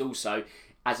evenings also,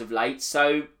 as of late.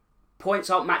 So points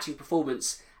aren't matching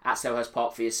performance at Selhurst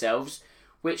Park for yourselves,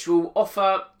 which will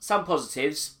offer some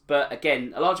positives, but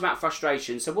again, a large amount of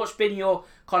frustration. So what's been your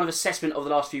kind of assessment of the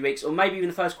last few weeks, or maybe even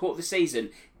the first quarter of the season?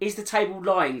 Is the table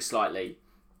lying slightly?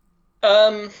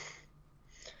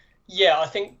 Yeah, I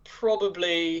think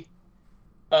probably,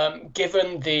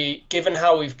 given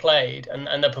how we've played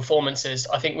and the performances,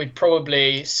 I think we'd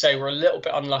probably say we're a little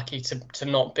bit unlucky to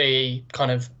not be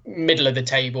kind of middle of the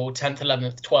table, 10th,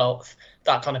 11th, 12th,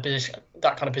 that kind of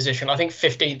position. I think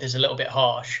 15th is a little bit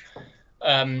harsh,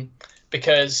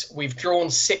 because we've drawn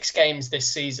 6 games this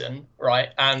season,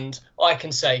 right? And I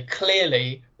can say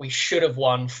clearly we should have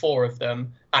won 4 of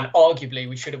them, and arguably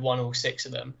we should have won all 6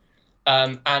 of them.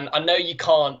 And I know you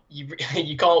can't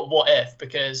what if,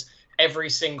 because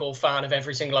every single fan of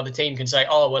every single other team can say,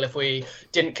 oh, well, if we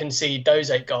didn't concede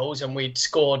those 8 goals and we'd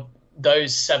scored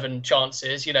those 7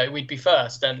 chances, we'd be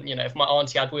first. And, if my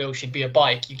auntie had wheels, she'd be a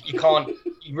bike. You can't,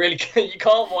 you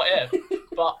can't what if.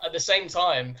 But at the same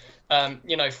time,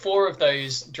 4 of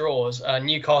those draws,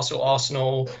 Newcastle,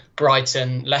 Arsenal,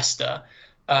 Brighton, Leicester.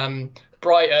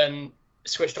 Brighton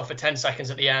switched off for 10 seconds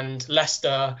at the end.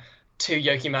 Leicester, 2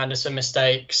 Joachim Andersen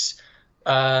mistakes.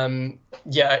 Who are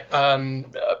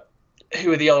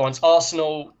the other ones?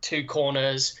 Arsenal, 2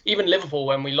 corners. Even Liverpool,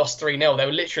 when we lost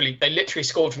 3-0, they literally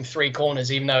scored from 3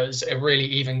 corners, even though it was a really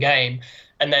even game.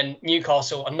 And then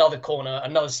Newcastle, another corner,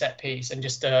 another set piece, and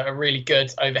just a really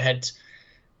good overhead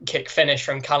kick finish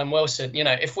from Callum Wilson.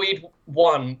 If we'd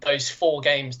won those 4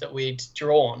 games that we'd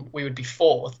drawn, we would be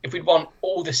 4th. If we'd won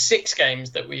all the 6 games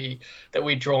that we'd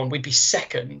drawn, we'd be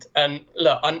 2nd. And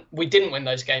look, we didn't win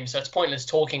those games, so it's pointless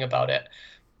talking about it.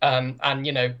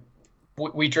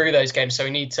 We drew those games, so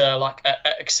we need to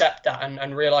accept that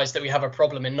and realize that we have a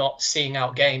problem in not seeing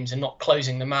out games and not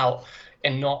closing them out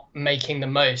and not making the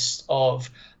most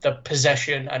of the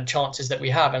possession and chances that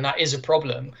we have, and that is a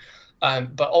problem.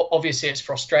 But obviously it's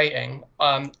frustrating.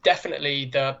 Definitely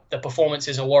the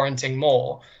performances are warranting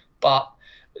more, but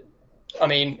I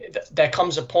mean there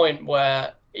comes a point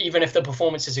where even if the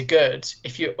performances are good,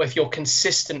 if you're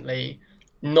consistently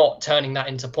not turning that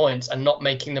into points and not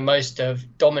making the most of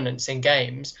dominance in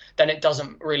games, then it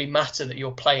doesn't really matter that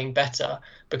you're playing better,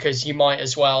 because you might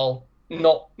as well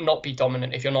not be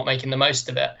dominant if you're not making the most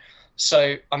of it.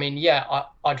 So, I mean, yeah,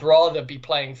 I'd rather be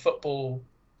playing football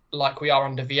like we are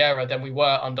under Vieira than we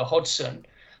were under Hodgson.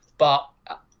 But,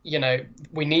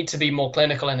 we need to be more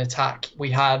clinical in attack.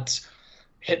 We had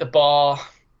hit the bar,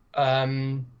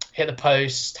 hit the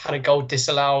post, had a goal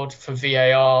disallowed for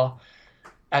VAR.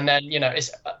 And then,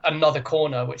 it's another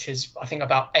corner, which is, I think,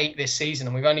 about 8 this season,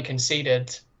 and we've only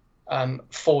conceded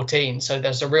 14. So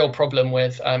there's a real problem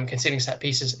with conceding set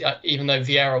pieces, even though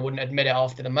Vieira wouldn't admit it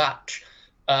after the match.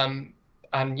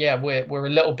 And yeah, we're a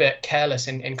little bit careless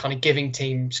in kind of giving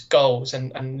teams goals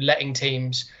and letting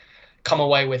teams come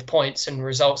away with points and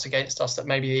results against us that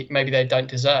maybe they don't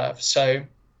deserve. So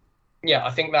yeah,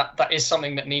 I think that is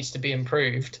something that needs to be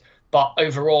improved. But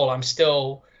overall, I'm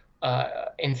still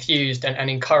enthused and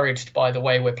encouraged by the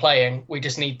way we're playing. We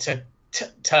just need to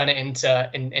turn it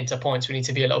into points. We need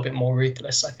to be a little bit more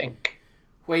ruthless, I think.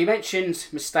 Well, you mentioned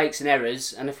mistakes and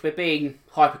errors, and if we're being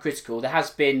hypercritical, there has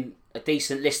been a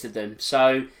decent list of them.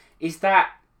 So is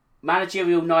that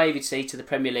managerial naivety to the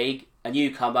Premier League, a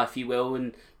newcomer, if you will,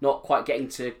 and not quite getting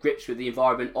to grips with the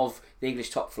environment of the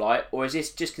English top flight, or is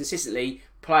this just consistently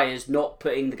players not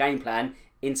putting the game plan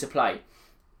into play?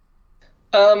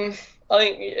 I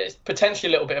think it's potentially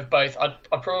a little bit of both.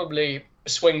 I'd probably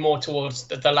swing more towards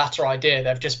the latter idea.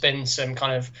 There've just been some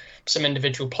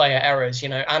individual player errors.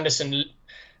 Anderson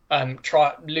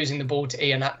losing the ball to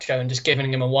Iheanacho and just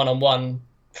giving him a one-on-one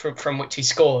from which he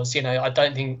scores. I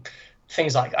don't think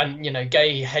things like,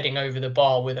 Gay heading over the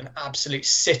bar with an absolute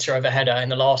sitter of a header in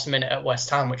the last minute at West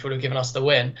Ham, which would have given us the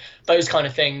win. Those kind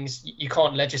of things you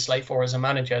can't legislate for as a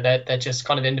manager. They're just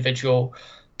kind of individual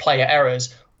player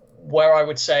errors. Where I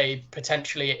would say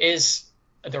potentially it is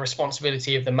the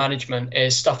responsibility of the management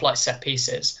is stuff like set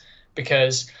pieces,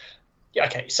 because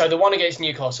so the one against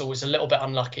Newcastle was a little bit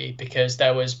unlucky because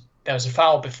there was a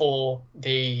foul before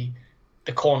the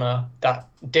corner that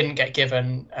didn't get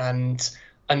given, and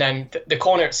then the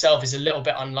corner itself is a little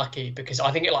bit unlucky because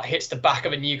I think it hits the back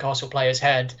of a Newcastle player's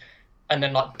head and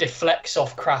then deflects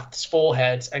off Kraft's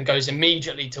forehead and goes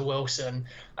immediately to Wilson,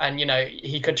 and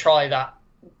he could try that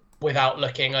without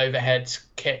looking overhead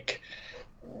kick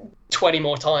 20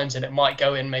 more times and it might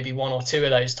go in maybe 1 or 2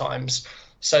 of those times.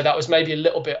 So that was maybe a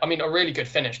little bit, a really good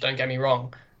finish, don't get me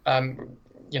wrong.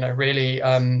 Really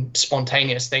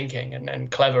spontaneous thinking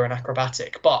and clever and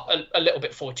acrobatic, but a little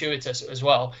bit fortuitous as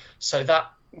well. So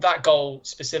that goal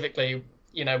specifically,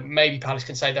 maybe Palace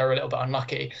can say they were a little bit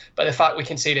unlucky, but the fact we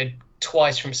conceded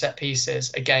twice from set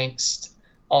pieces against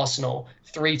Arsenal,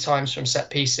 3 times from set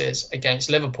pieces against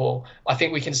Liverpool, I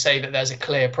think we can say that there's a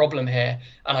clear problem here.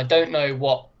 And I don't know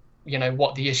what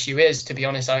the issue is, to be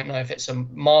honest. I don't know if it's a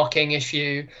marking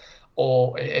issue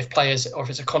or if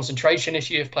it's a concentration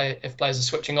issue, if players are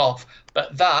switching off.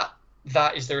 But that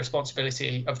is the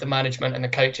responsibility of the management and the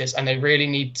coaches, and they really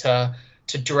need to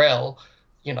drill,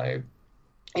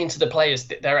 into the players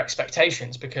their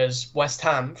expectations, because West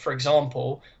Ham, for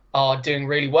example, are doing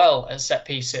really well at set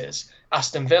pieces.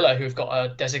 Aston Villa, who've got a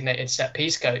designated set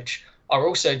piece coach, are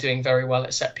also doing very well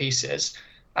at set pieces.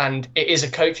 And it is a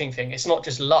coaching thing. It's not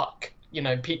just luck.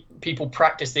 People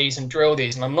practice these and drill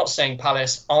these. And I'm not saying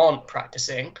Palace aren't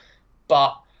practicing,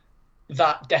 but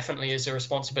that definitely is a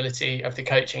responsibility of the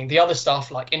coaching. The other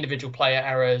stuff, like individual player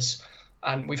errors,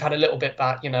 and we've had a little bit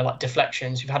bad, like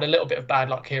deflections. We've had a little bit of bad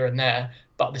luck here and there.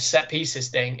 But the set pieces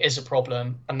thing is a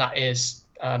problem. And that is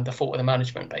the fault of the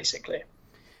management, basically.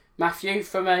 Matthew,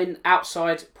 from an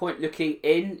outside point looking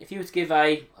in, if you were to give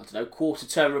a,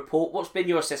 quarter-term report, what's been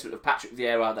your assessment of Patrick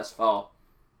Vieira thus far?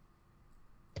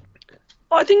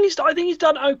 I think he's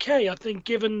done okay. I think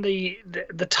given the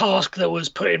task that was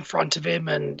put in front of him,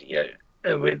 and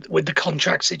with the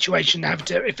contract situation, having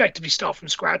to effectively start from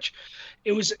scratch,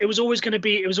 it was always going to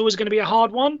be a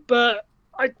hard one. But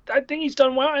I think he's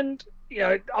done well, and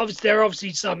obviously there are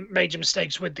some major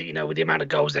mistakes with the amount of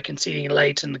goals they're conceding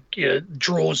late, and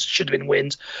draws should have been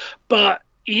wins, but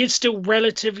he is still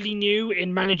relatively new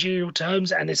in managerial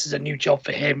terms, and this is a new job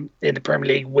for him in the Premier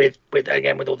League with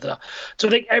all the. So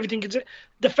I think everything.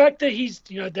 The fact that he's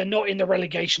they're not in the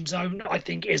relegation zone, I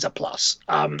think, is a plus.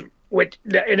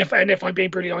 If I'm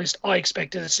being brutally honest, I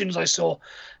expected, as soon as I saw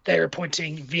they were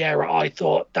appointing Vieira, I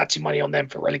thought that's your money on them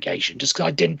for relegation, just because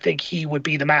I didn't think he would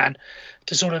be the man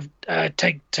to sort of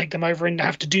take them over and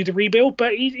have to do the rebuild.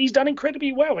 But he's done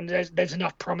incredibly well, and there's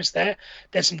enough promise there.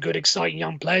 There's some good, exciting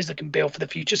young players that can build for the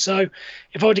future. So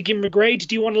if I were to give him a grade,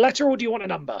 do you want a letter or do you want a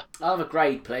number? I'll have a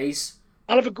grade, please.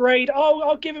 I'll have a grade.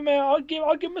 I'll give him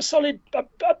a solid a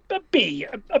B.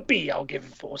 A B I'll give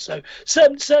him for. So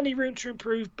certainly room to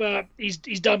improve, but he's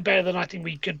done better than I think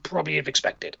we could probably have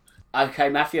expected. Okay,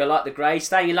 Matthew, I like the grey.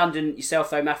 Staying in London yourself,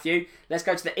 though, Matthew, let's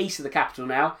go to the east of the capital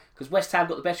now, because West Ham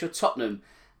got the better of Tottenham.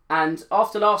 And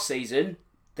after last season,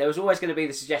 there was always going to be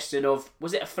the suggestion of,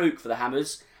 was it a fluke for the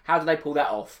Hammers? How did they pull that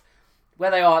off?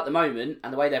 Where they are at the moment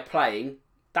and the way they're playing,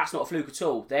 that's not a fluke at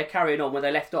all. They're carrying on where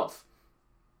they left off.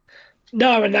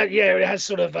 No, and that it has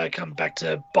sort of come back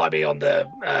to bite me on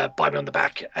the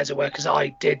back, as it were, because I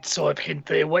did sort of hint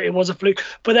that it was a fluke,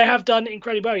 but they have done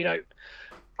incredibly well.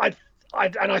 I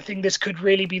and I think this could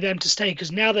really be them to stay,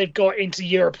 because now they've got into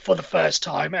Europe for the first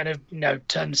time and have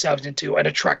turned themselves into an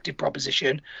attractive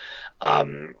proposition.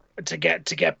 To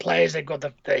get players, they've got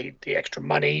the extra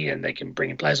money and they can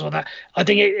bring in players, all that. I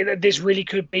think this really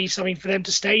could be something for them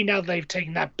to stay now that they've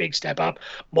taken that big step up.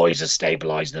 Moyes has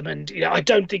stabilised them, and I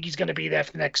don't think he's going to be there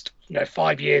for the next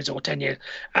 5 years or 10 years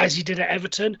as he did at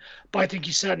Everton, but I think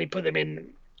he certainly put them in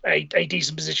a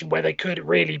decent position where they could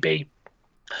really be.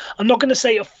 I'm not going to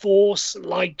say a force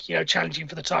like challenging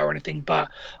for the title or anything, but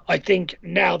I think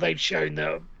now they've shown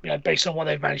that based on what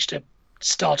they've managed to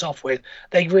start off with,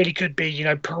 they really could be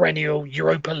perennial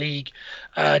Europa League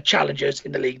challengers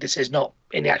in the league. This is not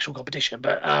in the actual competition,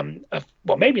 but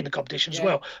maybe in the competition as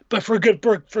well. But for a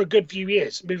good few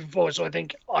years moving forward. So I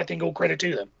think all credit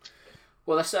to them.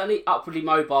 Well, they're certainly upwardly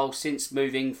mobile since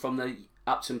moving from the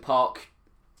Upton Park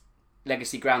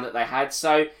legacy ground that they had.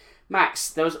 So,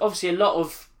 Max, there was obviously a lot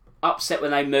of upset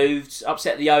when they moved,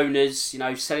 upset the owners,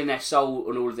 selling their soul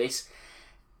and all of this.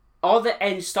 Are the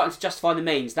ends starting to justify the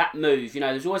means? That move,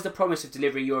 there's always the promise of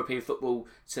delivering European football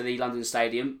to the London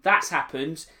Stadium. That's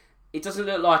happened. It doesn't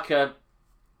look like a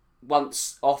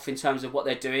once off in terms of what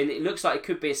they're doing. It looks like it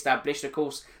could be established. Of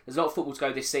course, there's a lot of football to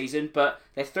go this season, but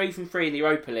they're 3 from 3 in the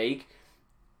Europa League.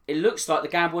 It looks like the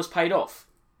gamble was paid off.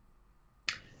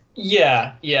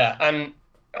 Yeah, and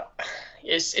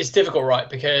it's difficult, right?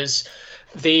 Because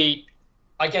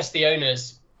I guess the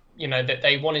owners, that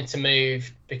they wanted to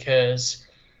move because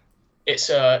it's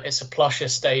a plusher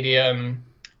stadium.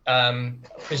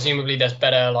 Presumably, there's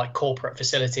better corporate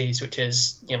facilities, which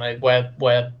is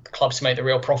where clubs make the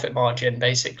real profit margin,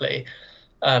 basically,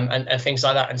 and things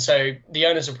like that. And so the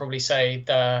owners will probably say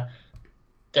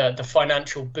the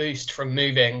financial boost from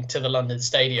moving to the London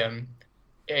Stadium,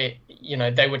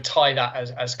 they would tie that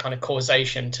as kind of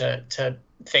causation to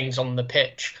things on the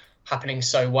pitch happening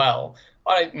so well.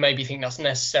 I don't maybe think that's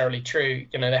necessarily true.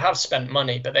 They have spent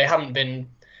money, but they haven't been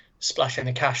splashing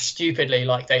the cash stupidly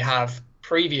like they have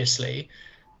previously.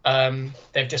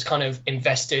 They've just kind of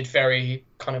invested very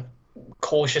kind of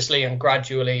cautiously and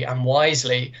gradually and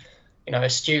wisely,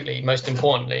 astutely, most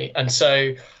importantly. And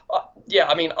so,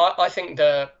 I think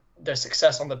the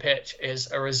success on the pitch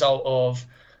is a result of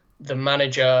the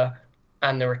manager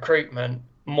and the recruitment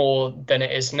more than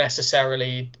it is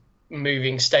necessarily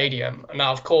moving stadium.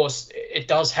 Now, of course, it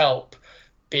does help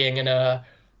being in a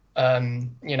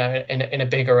in a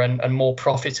bigger and more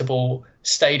profitable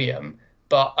stadium,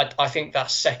 but I think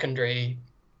that's secondary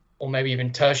or maybe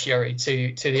even tertiary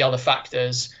to the other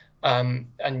factors, and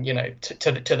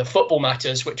to the football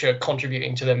matters which are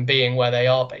contributing to them being where they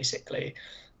are, basically.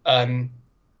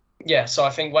 So I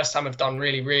think West Ham have done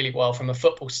really, really well from a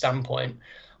football standpoint.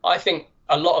 I think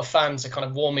a lot of fans are kind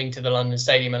of warming to the London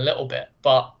Stadium a little bit,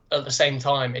 but at the same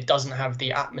time, it doesn't have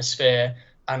the atmosphere,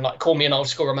 and call me an old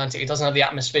school romantic, it doesn't have the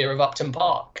atmosphere of Upton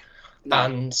Park. No.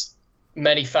 And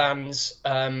many fans,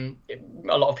 a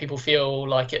lot of people feel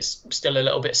like it's still a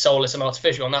little bit soulless and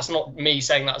artificial. And that's not me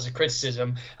saying that as a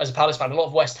criticism. As a Palace fan, a lot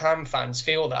of West Ham fans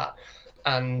feel that.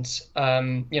 And,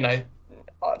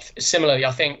 similarly,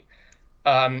 I think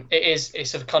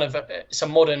it's a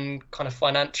modern kind of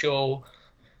financial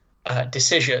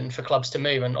decision for clubs to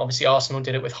move. And obviously Arsenal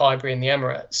did it with Highbury and the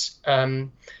Emirates.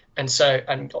 And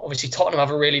obviously Tottenham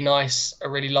have a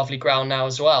really lovely ground now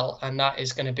as well. And that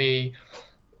is going to be,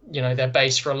 their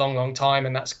base for a long, long time.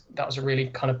 And that was a really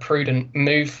kind of prudent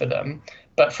move for them.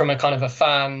 But from a kind of a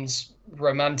fan's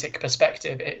romantic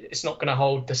perspective, it's not going to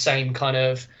hold the same kind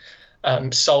of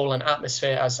soul and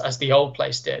atmosphere as the old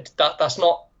place did. That's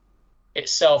not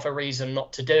itself a reason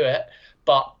not to do it.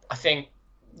 But I think,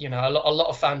 a lot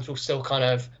of fans will still kind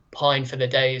of pine for the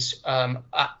days at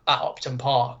Upton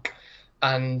Park.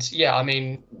 And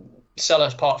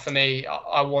Selhurst Park for me,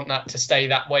 I want that to stay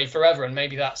that way forever. And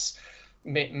maybe that's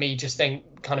me just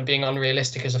kind of being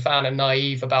unrealistic as a fan and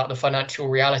naive about the financial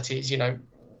realities.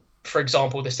 For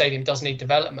example, the stadium does need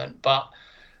development, but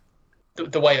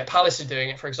the way that Palace are doing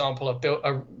it, for example,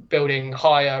 are building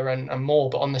higher and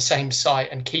more, but on the same site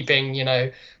and keeping,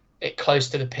 it close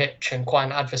to the pitch and quite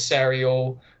an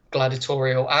adversarial,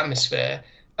 gladiatorial atmosphere.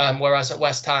 Whereas at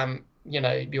West Ham,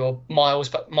 you're miles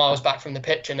back from the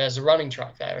pitch and there's a running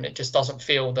track there, and it just doesn't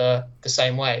feel the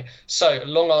same way. So,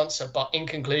 long answer, but in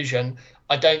conclusion,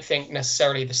 I don't think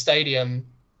necessarily the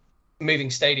moving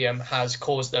stadium has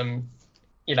caused them,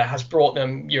 has brought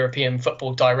them European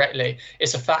football directly.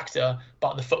 It's a factor,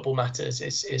 but the football matters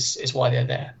is why they're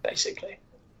there, basically.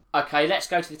 Okay, let's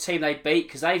go to the team they beat,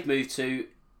 because they've moved to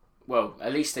well,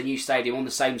 at least a new stadium on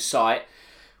the same site.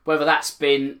 Whether that's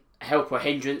been a help or a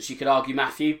hindrance, you could argue,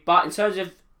 Matthew. But in terms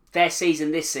of their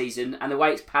season this season and the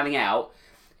way it's panning out,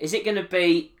 is it going to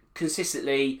be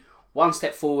consistently one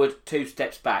step forward, two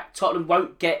steps back? Tottenham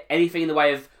won't get anything in the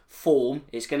way of form.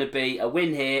 It's going to be a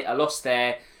win here, a loss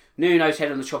there. Nuno's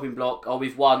head on the chopping block. Oh,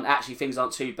 we've won. Actually, things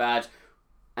aren't too bad.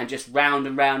 And just round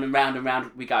and round and round and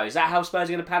round we go. Is that how Spurs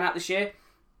are going to pan out this year?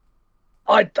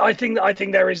 I think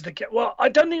there is well, I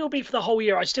don't think it'll be for the whole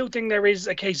year. I still think there is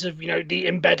a case of the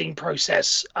embedding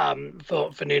process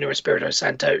for Nuno Espirito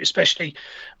Santo, especially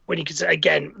when you consider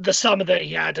again the summer that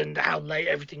he had and how late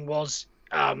everything was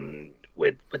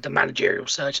with the managerial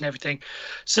search and everything.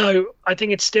 So I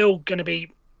think it's still going to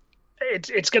be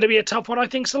it's going to be a tough one. I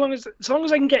think so long as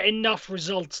I can get enough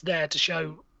results there to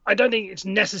show. I don't think it's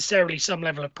necessarily some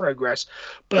level of progress,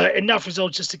 but enough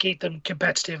results just to keep them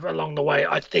competitive along the way.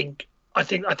 I think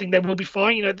they will be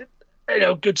fine.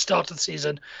 A good start to the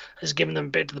season has given them a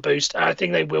bit of the boost. I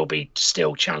think they will be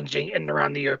still challenging in and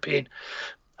around the European,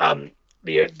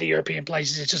 the European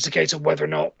places. It's just a case of whether or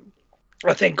not.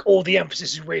 I think all the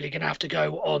emphasis is really going to have to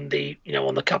go on the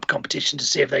cup competition to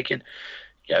see if they can,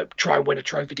 try and win a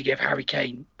trophy to give Harry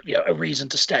Kane, a reason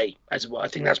to stay. As well, I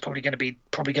think that's probably going to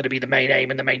be the main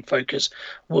aim, and the main focus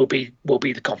will be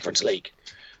the Conference League.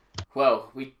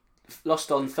 Well, we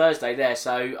lost on Thursday there,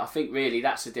 so I think really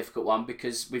that's a difficult one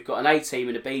because we've got an A team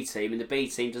and a B team, and the B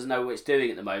team doesn't know what it's doing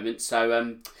at the moment.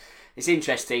 So it's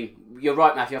interesting. You're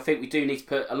right, Matthew. I think we do need to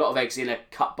put a lot of eggs in a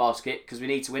cup basket because we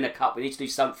need to win a cup. We need to do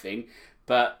something.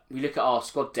 But we look at our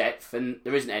squad depth, and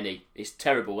there isn't any. It's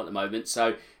terrible at the moment.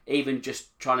 So even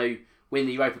just trying to win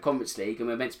the Europa Conference League, and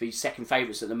we're meant to be second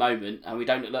favourites at the moment, and we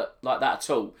don't look like that at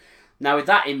all. Now, with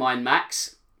that in mind,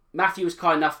 Max, Matthew was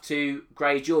kind enough to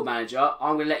grade your manager.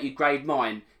 I'm going to let you grade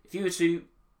mine. If you were to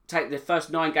take the first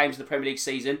 9 games of the Premier League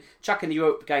season, chuck in the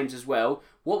Europa games as well,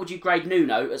 what would you grade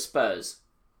Nuno at Spurs?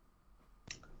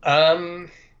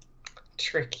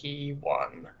 Tricky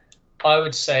one. I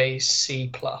would say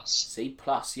C+. C+,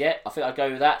 yeah. I think I'd go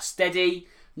with that. Steady,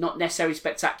 not necessarily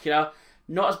spectacular.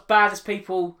 Not as bad as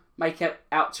people make it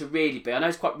out to really be. I know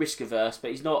he's quite risk-averse,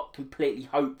 but he's not completely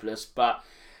hopeless. But,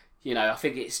 I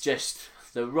think it's just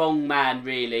the wrong man,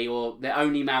 really, or the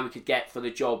only man we could get for the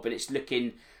job. And it's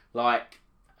looking like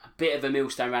a bit of a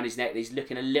millstone around his neck. He's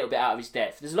looking a little bit out of his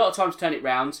depth. There's a lot of time to turn it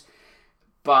round.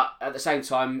 But at the same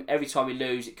time, every time we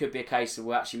lose, it could be a case of,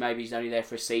 well, actually, maybe he's only there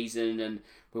for a season and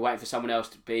we're waiting for someone else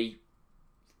to be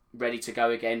ready to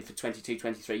go again for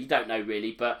 22-23. You don't know,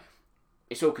 really, but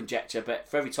it's all conjecture. But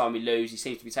for every time we lose, he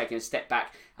seems to be taking a step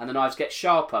back and the knives get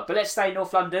sharper. But let's stay in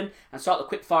North London and start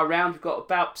the quickfire round. We've got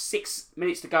about 6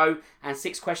 minutes to go and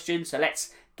 6 questions, so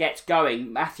let's get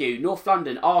going. Matthew, North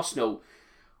London, Arsenal.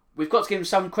 We've got to give them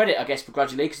some credit, I guess,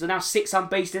 begrudgingly, because they're now 6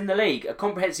 unbeaten in the league. A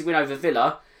comprehensive win over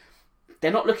Villa.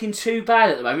 They're not looking too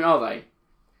bad at the moment, are they?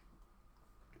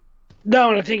 No,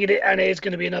 and I think it is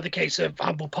going to be another case of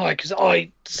humble pie because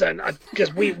we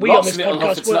Lots on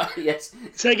this podcast. Yes.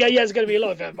 So yeah, it's going to be a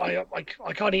lot of it.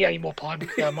 I can't eat any more pie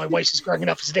because my waist is growing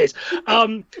enough as it is.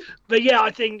 But yeah, I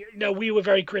think we were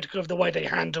very critical of the way they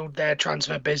handled their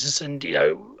transfer business, and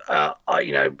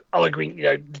I'll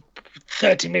agree.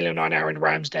 30 million on Aaron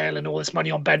Ramsdale and all this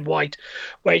money on Ben White,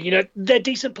 where they're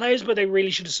decent players, but they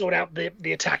really should have sorted out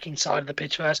the attacking side of the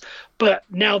pitch first. But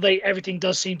now everything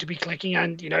does seem to be clicking,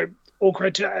 and all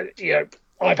credit to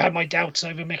I've had my doubts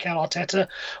over Mikel Arteta.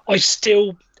 I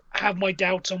still have my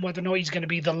doubts on whether or not he's going to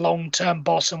be the long-term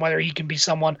boss and whether he can be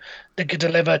someone that could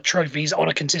deliver trophies on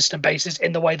a consistent basis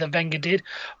in the way that Wenger did.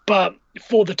 But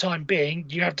for the time being,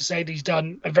 you have to say that he's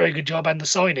done a very good job, and the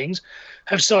signings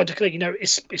have started to click,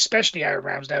 especially Aaron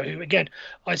Ramsdale, who, again,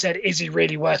 I said, is he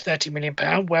really worth £30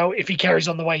 million? Well, if he carries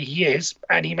on the way he is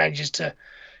and he manages to,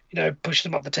 push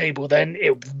them up the table, then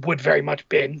it would very much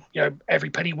be, every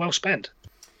penny well spent.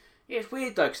 Yeah, it's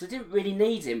weird though, because they didn't really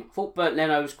need him. I thought Bernd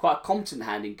Leno was quite a competent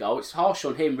hand in goal. It's harsh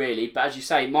on him, really, but as you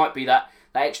say, it might be that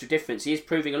extra difference. He is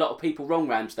proving a lot of people wrong,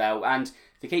 Ramsdale, and if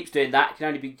he keeps doing that, it can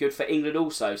only be good for England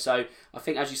also. So I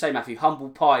think, as you say, Matthew, humble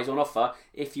pie is on offer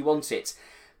if you want it.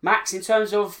 Max, in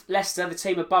terms of Leicester, the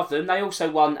team above them, they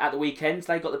also won at the weekend.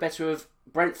 They got the better of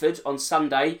Brentford on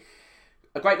Sunday.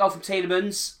 A great goal from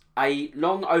Tielemans, a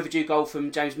long overdue goal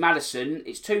from James Maddison.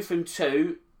 It's 2 from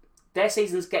 2. Their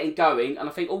season's getting going, and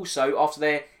I think also after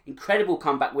their incredible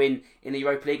comeback win in the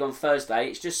Europa League on Thursday,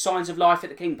 it's just signs of life at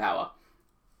the King Power.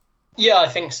 Yeah, I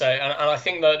think so, and I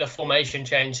think that the formation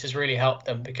change has really helped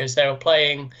them because they were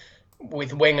playing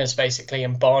with wingers basically,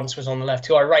 and Barnes was on the left,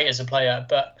 who I rate as a player,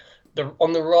 but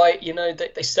on the right,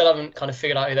 they still haven't kind of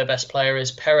figured out who their best player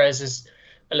is. Perez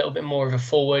a little bit more of a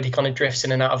forward. He kind of drifts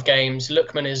in and out of games.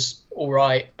 Lookman is all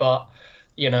right, but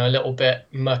a little bit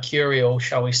mercurial,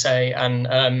 shall we say? And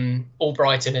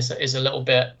Albrighton is a little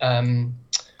bit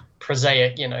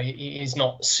prosaic. He's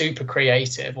not super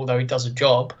creative, although he does a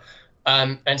job.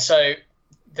 And so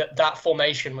that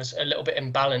formation was a little bit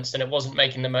imbalanced, and it wasn't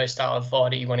making the most out of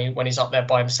Vardy when he's up there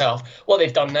by himself. What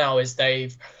they've done now is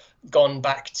they've gone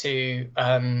back to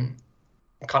kind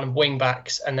of wing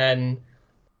backs, and then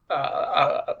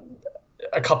a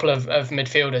couple of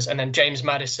midfielders, and then James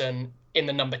Maddison in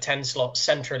the number 10 slot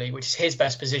centrally, which is his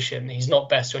best position. He's not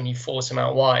best when you force him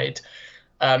out wide.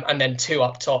 And then 2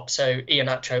 up top, so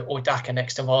Iheanacho or Daka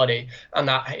next to Vardy. And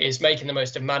that is making the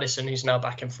most of Maddison, who's now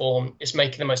back in form. It's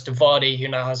making the most of Vardy, who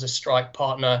now has a strike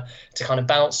partner to kind of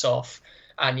bounce off.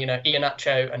 And,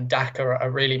 Iheanacho and Daka are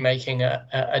really making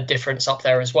a difference up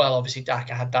there as well. Obviously,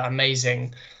 Daka had that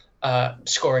amazing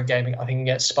scoring game, I think,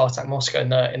 against Spartak Moscow in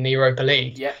the Europa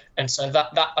League. Yeah. And so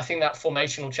that I think that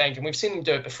formation will change. And we've seen them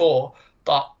do it before,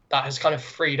 but that has kind of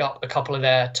freed up a couple of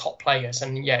their top players.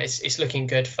 And yeah, it's looking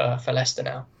good for Leicester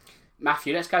now.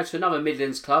 Matthew, let's go to another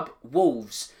Midlands club,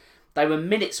 Wolves. They were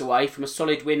minutes away from a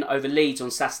solid win over Leeds on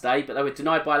Saturday, but they were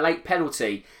denied by a late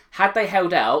penalty. Had they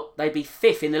held out, they'd be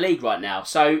 5th in the league right now.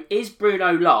 So is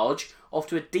Bruno Lage off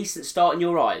to a decent start in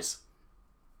your eyes?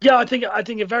 Yeah, I think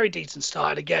a very decent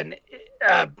start. Again,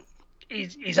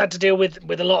 he's had to deal with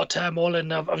a lot of turmoil,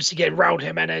 and obviously getting Raul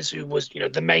Jimenez, who was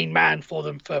the main man for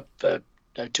them for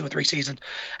 2 or 3 seasons,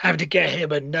 having to get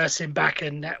him and nurse him back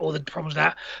and all the problems with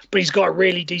that. But he's got a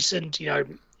really decent, not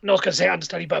going to say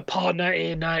understudy, but a partner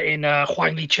in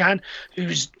Huang Li Chan,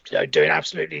 who's doing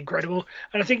absolutely incredible.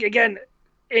 And I think, again,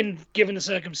 given the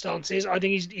circumstances, I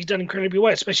think he's done incredibly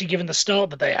well, especially given the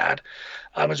start that they had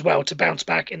as well, to bounce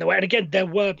back in the way. And again, there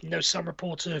were some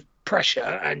reports of pressure,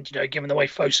 and given the way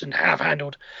Fosun have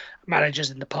handled managers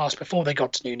in the past before they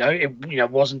got to Nuno, it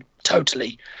wasn't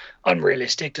totally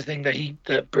unrealistic to think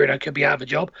that Bruno could be out of a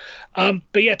job.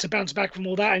 But yeah, to bounce back from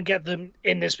all that and get them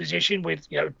in this position with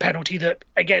penalty that,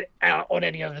 again, on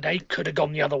any other day could have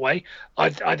gone the other way,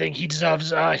 I think he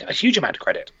deserves a huge amount of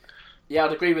credit. Yeah,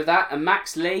 I'd agree with that. And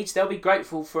Max Leeds, they'll be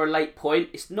grateful for a late point.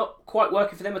 It's not quite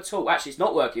working for them at all. Actually, it's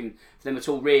not working for them at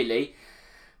all, really.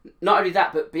 Not only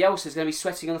that, but Bielsa's going to be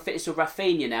sweating on the fitness of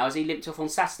Rafinha now as he limped off on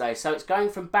Saturday. So it's going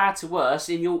from bad to worse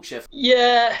in Yorkshire.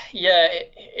 Yeah,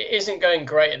 it isn't going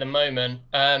great at the moment.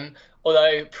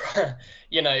 Although,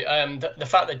 the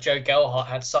fact that Joe Gelhardt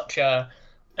had such an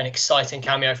exciting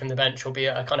cameo from the bench will be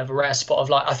a kind of a rare spot of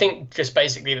light. I think just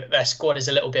basically that their squad is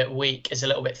a little bit weak, is a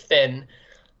little bit thin.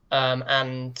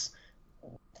 And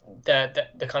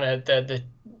the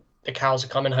cows are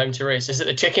coming home to roost. Is it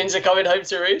the chickens are coming home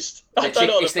to roost?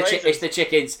 It's the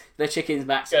chickens. The chickens,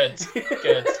 Max.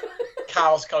 Good.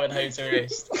 Cows coming home to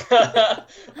roost. So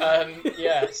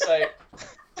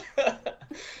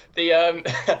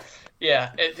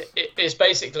it's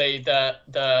basically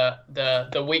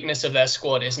the weakness of their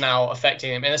squad is now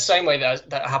affecting them in the same way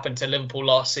that happened to Liverpool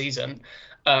last season.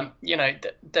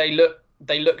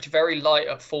 They looked very light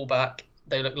at fullback.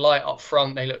 They looked light up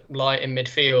front. They looked light in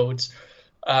midfield.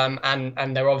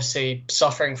 And they're obviously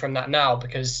suffering from that now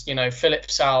because,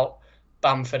 Phillips out,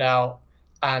 Bamford out,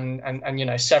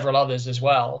 and several others as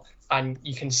well. And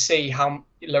you can see how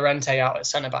Llorente out at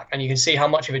centre-back, and you can see how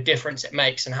much of a difference it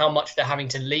makes and how much they're having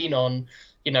to lean on,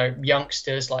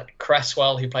 youngsters like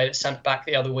Cresswell, who played at centre-back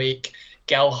the other week,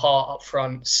 Gelhardt up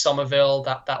front, Somerville,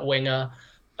 that winger.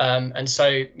 And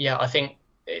so, I think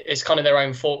it's kind of their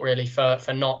own fault, really, for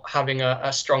not having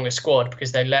a stronger squad,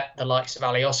 because they let the likes of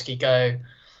Alioski go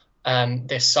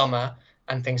this summer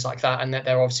and things like that, and that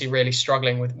they're obviously really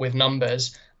struggling with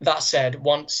numbers. That said,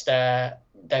 once their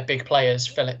big players,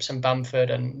 Phillips and Bamford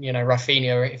and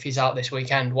Rafinha, if he's out this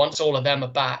weekend, once all of them are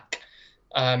back,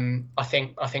 I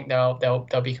think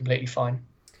they'll be completely fine.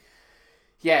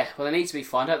 Yeah, well, they need to be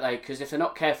fine, don't they? Because if they're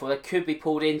not careful, they could be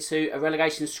pulled into a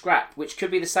relegation scrap, which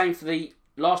could be the same for the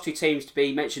last 2 teams to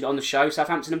be mentioned on the show,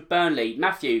 Southampton and Burnley.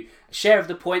 Matthew, a share of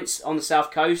the points on the South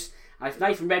Coast. And if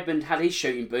Nathan Redmond had his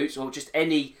shooting boots, or just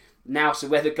any nous of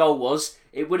where the goal was,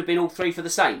 it would have been all 3 for the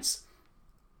Saints.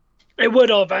 It would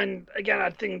have. And again,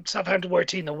 I think Southampton were a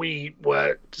team that we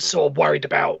were sort of worried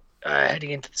about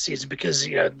heading into the season because,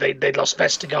 they lost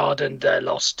Vestergaard and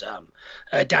lost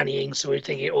Danny Ings, so we were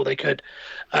thinking, they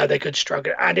could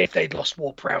struggle. And if they'd lost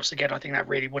Ward-Prowse again, I think that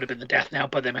really would have been the death knell,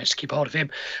 but they managed to keep hold of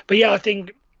him. But yeah, I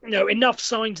think, enough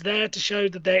signs there to show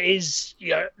that there is,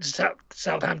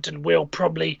 Southampton will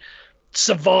probably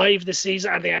survive the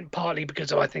season, and partly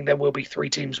because I think there will be 3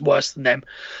 teams worse than them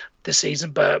this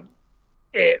season. But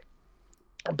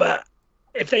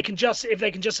if they can just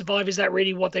survive, is that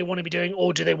really what they want to be doing,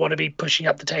 or do they want to be pushing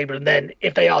up the table? And then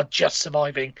if they are just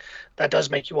surviving, that does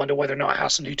make you wonder whether or not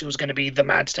Hasenhüttl is going to be the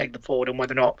man to take them forward, and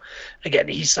whether or not, again,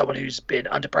 he's someone who's been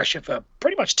under pressure for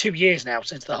pretty much 2 years now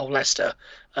since the whole Leicester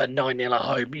 9-0 at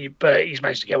home. But he's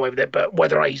managed to get away with it. But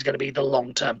whether or not he's going to be the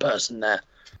long-term person there.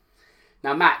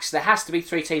 Now, Max, there has to be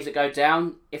 3 teams that go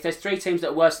down. If there's 3 teams that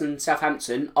are worse than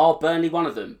Southampton, are Burnley one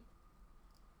of them?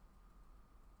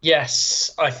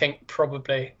 Yes, I think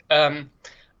probably.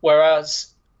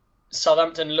 Whereas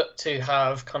Southampton look to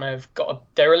have kind of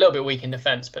they're a little bit weak in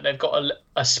defence, but they've got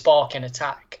a spark in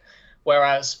attack.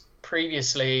 Whereas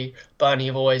previously, Burnley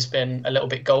have always been a little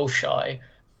bit goal shy,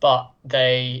 but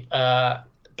they've got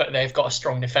a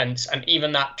strong defence, and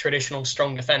even that traditional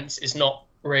strong defence is not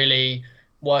really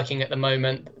working at the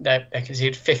moment. They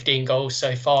conceded 15 goals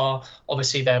so far.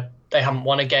 Obviously, they haven't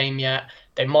won a game yet.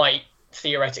 They might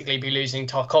theoretically be losing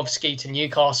Tarkowski to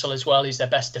Newcastle as well. He's their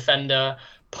best defender.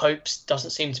 Popes doesn't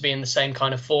seem to be in the same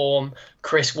kind of form.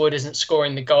 Chris Wood isn't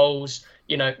scoring the goals.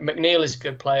 You know, McNeil is a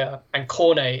good player, and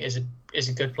Cornet is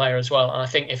a good player as well. And I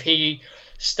think if he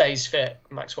stays fit,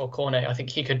 Maxwell Cornet, I think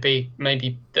he could be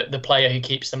maybe the player who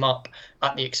keeps them up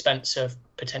at the expense of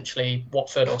potentially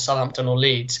Watford or Southampton or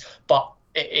Leeds. But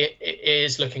it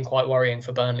is looking quite worrying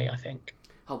for Burnley, I think.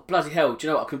 Oh, bloody hell. Do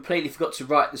you know what? I completely forgot to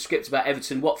write the script about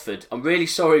Everton-Watford. I'm really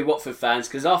sorry, Watford fans,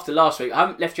 because after last week, I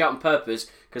haven't left you out on purpose,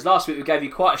 because last week we gave you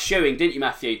quite a shoeing, didn't you,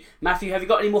 Matthew? Matthew, have you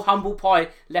got any more humble pie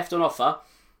left on offer?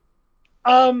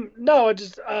 No,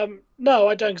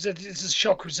 I don't, because it's a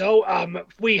shock result.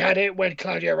 We had it when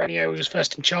Claudio Ranieri was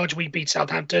first in charge. We beat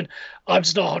Southampton. I'm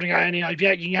just not holding out any hope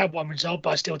yet. You can have one result, but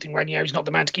I still think Ranieri's not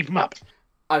the man to keep him up.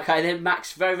 Okay, then,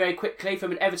 Max, very, very quickly,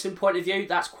 from an Everton point of view,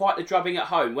 that's quite the drubbing at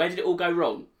home. Where did it all go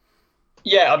wrong?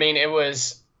 Yeah, I mean, it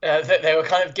was... they were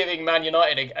kind of giving Man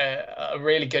United a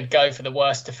really good go for the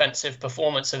worst defensive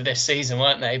performance of this season,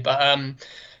 weren't they? But,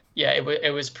 yeah,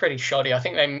 it was pretty shoddy. I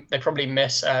think they probably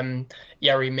miss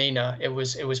Yerry Mina. It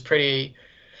was pretty...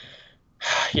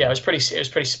 Yeah, it was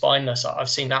pretty spineless. I've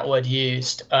seen that word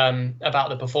used about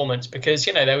the performance because,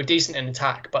 you know, they were decent in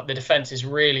attack, but the defence is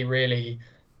really, really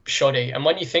shoddy. And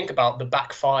when you think about the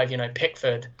back 5, you know,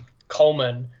 Pickford,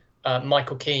 Coleman,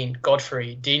 Michael Keane,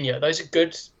 Godfrey, Digne, those are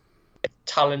good,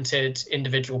 talented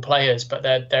individual players, but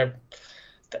they're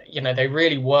you know, they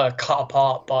really were cut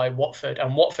apart by Watford,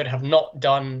 and Watford have not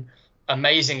done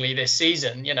amazingly this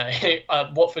season. You know,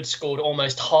 Watford scored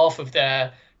almost half of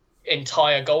their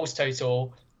entire goals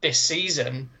total this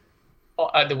season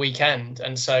at the weekend,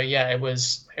 and so yeah, it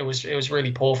was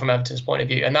really poor from Everton's point of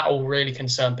view, and that will really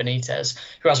concern Benitez,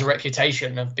 who has a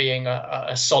reputation of being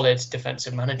a solid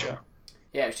defensive manager.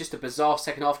 Yeah, it was just a bizarre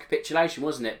second half capitulation,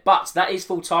 wasn't it? But that is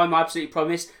full time, I absolutely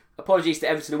promise. Apologies to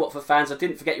Everton and Watford fans, I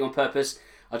didn't forget you on purpose,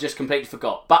 I just completely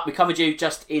forgot. But we covered you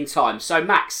just in time. So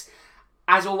Max,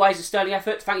 as always, a sterling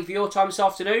effort. Thank you for your time this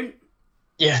afternoon.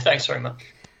 Yeah, thanks very much.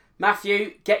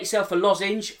 Matthew, get yourself a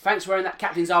lozenge. Thanks for wearing that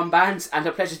captain's armband, and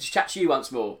a pleasure to chat to you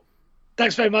once more.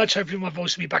 Thanks very much. Hopefully my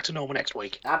voice will be back to normal next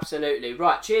week. Absolutely.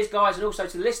 Right, cheers guys, and also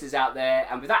to the listeners out there.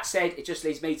 And with that said, it just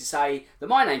leaves me to say that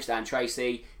my name's Dan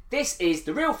Tracy. This is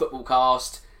The Real Football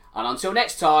Cast, and until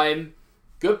next time,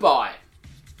 goodbye.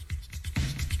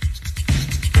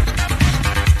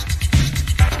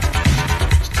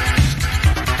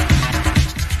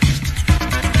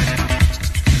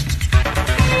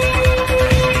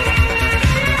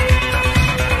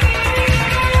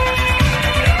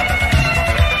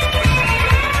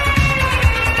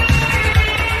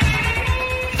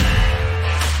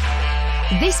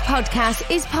 This podcast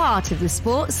is part of the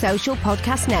Sports Social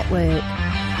Podcast Network.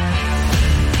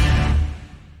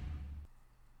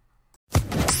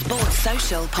 Sports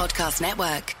Social Podcast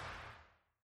Network.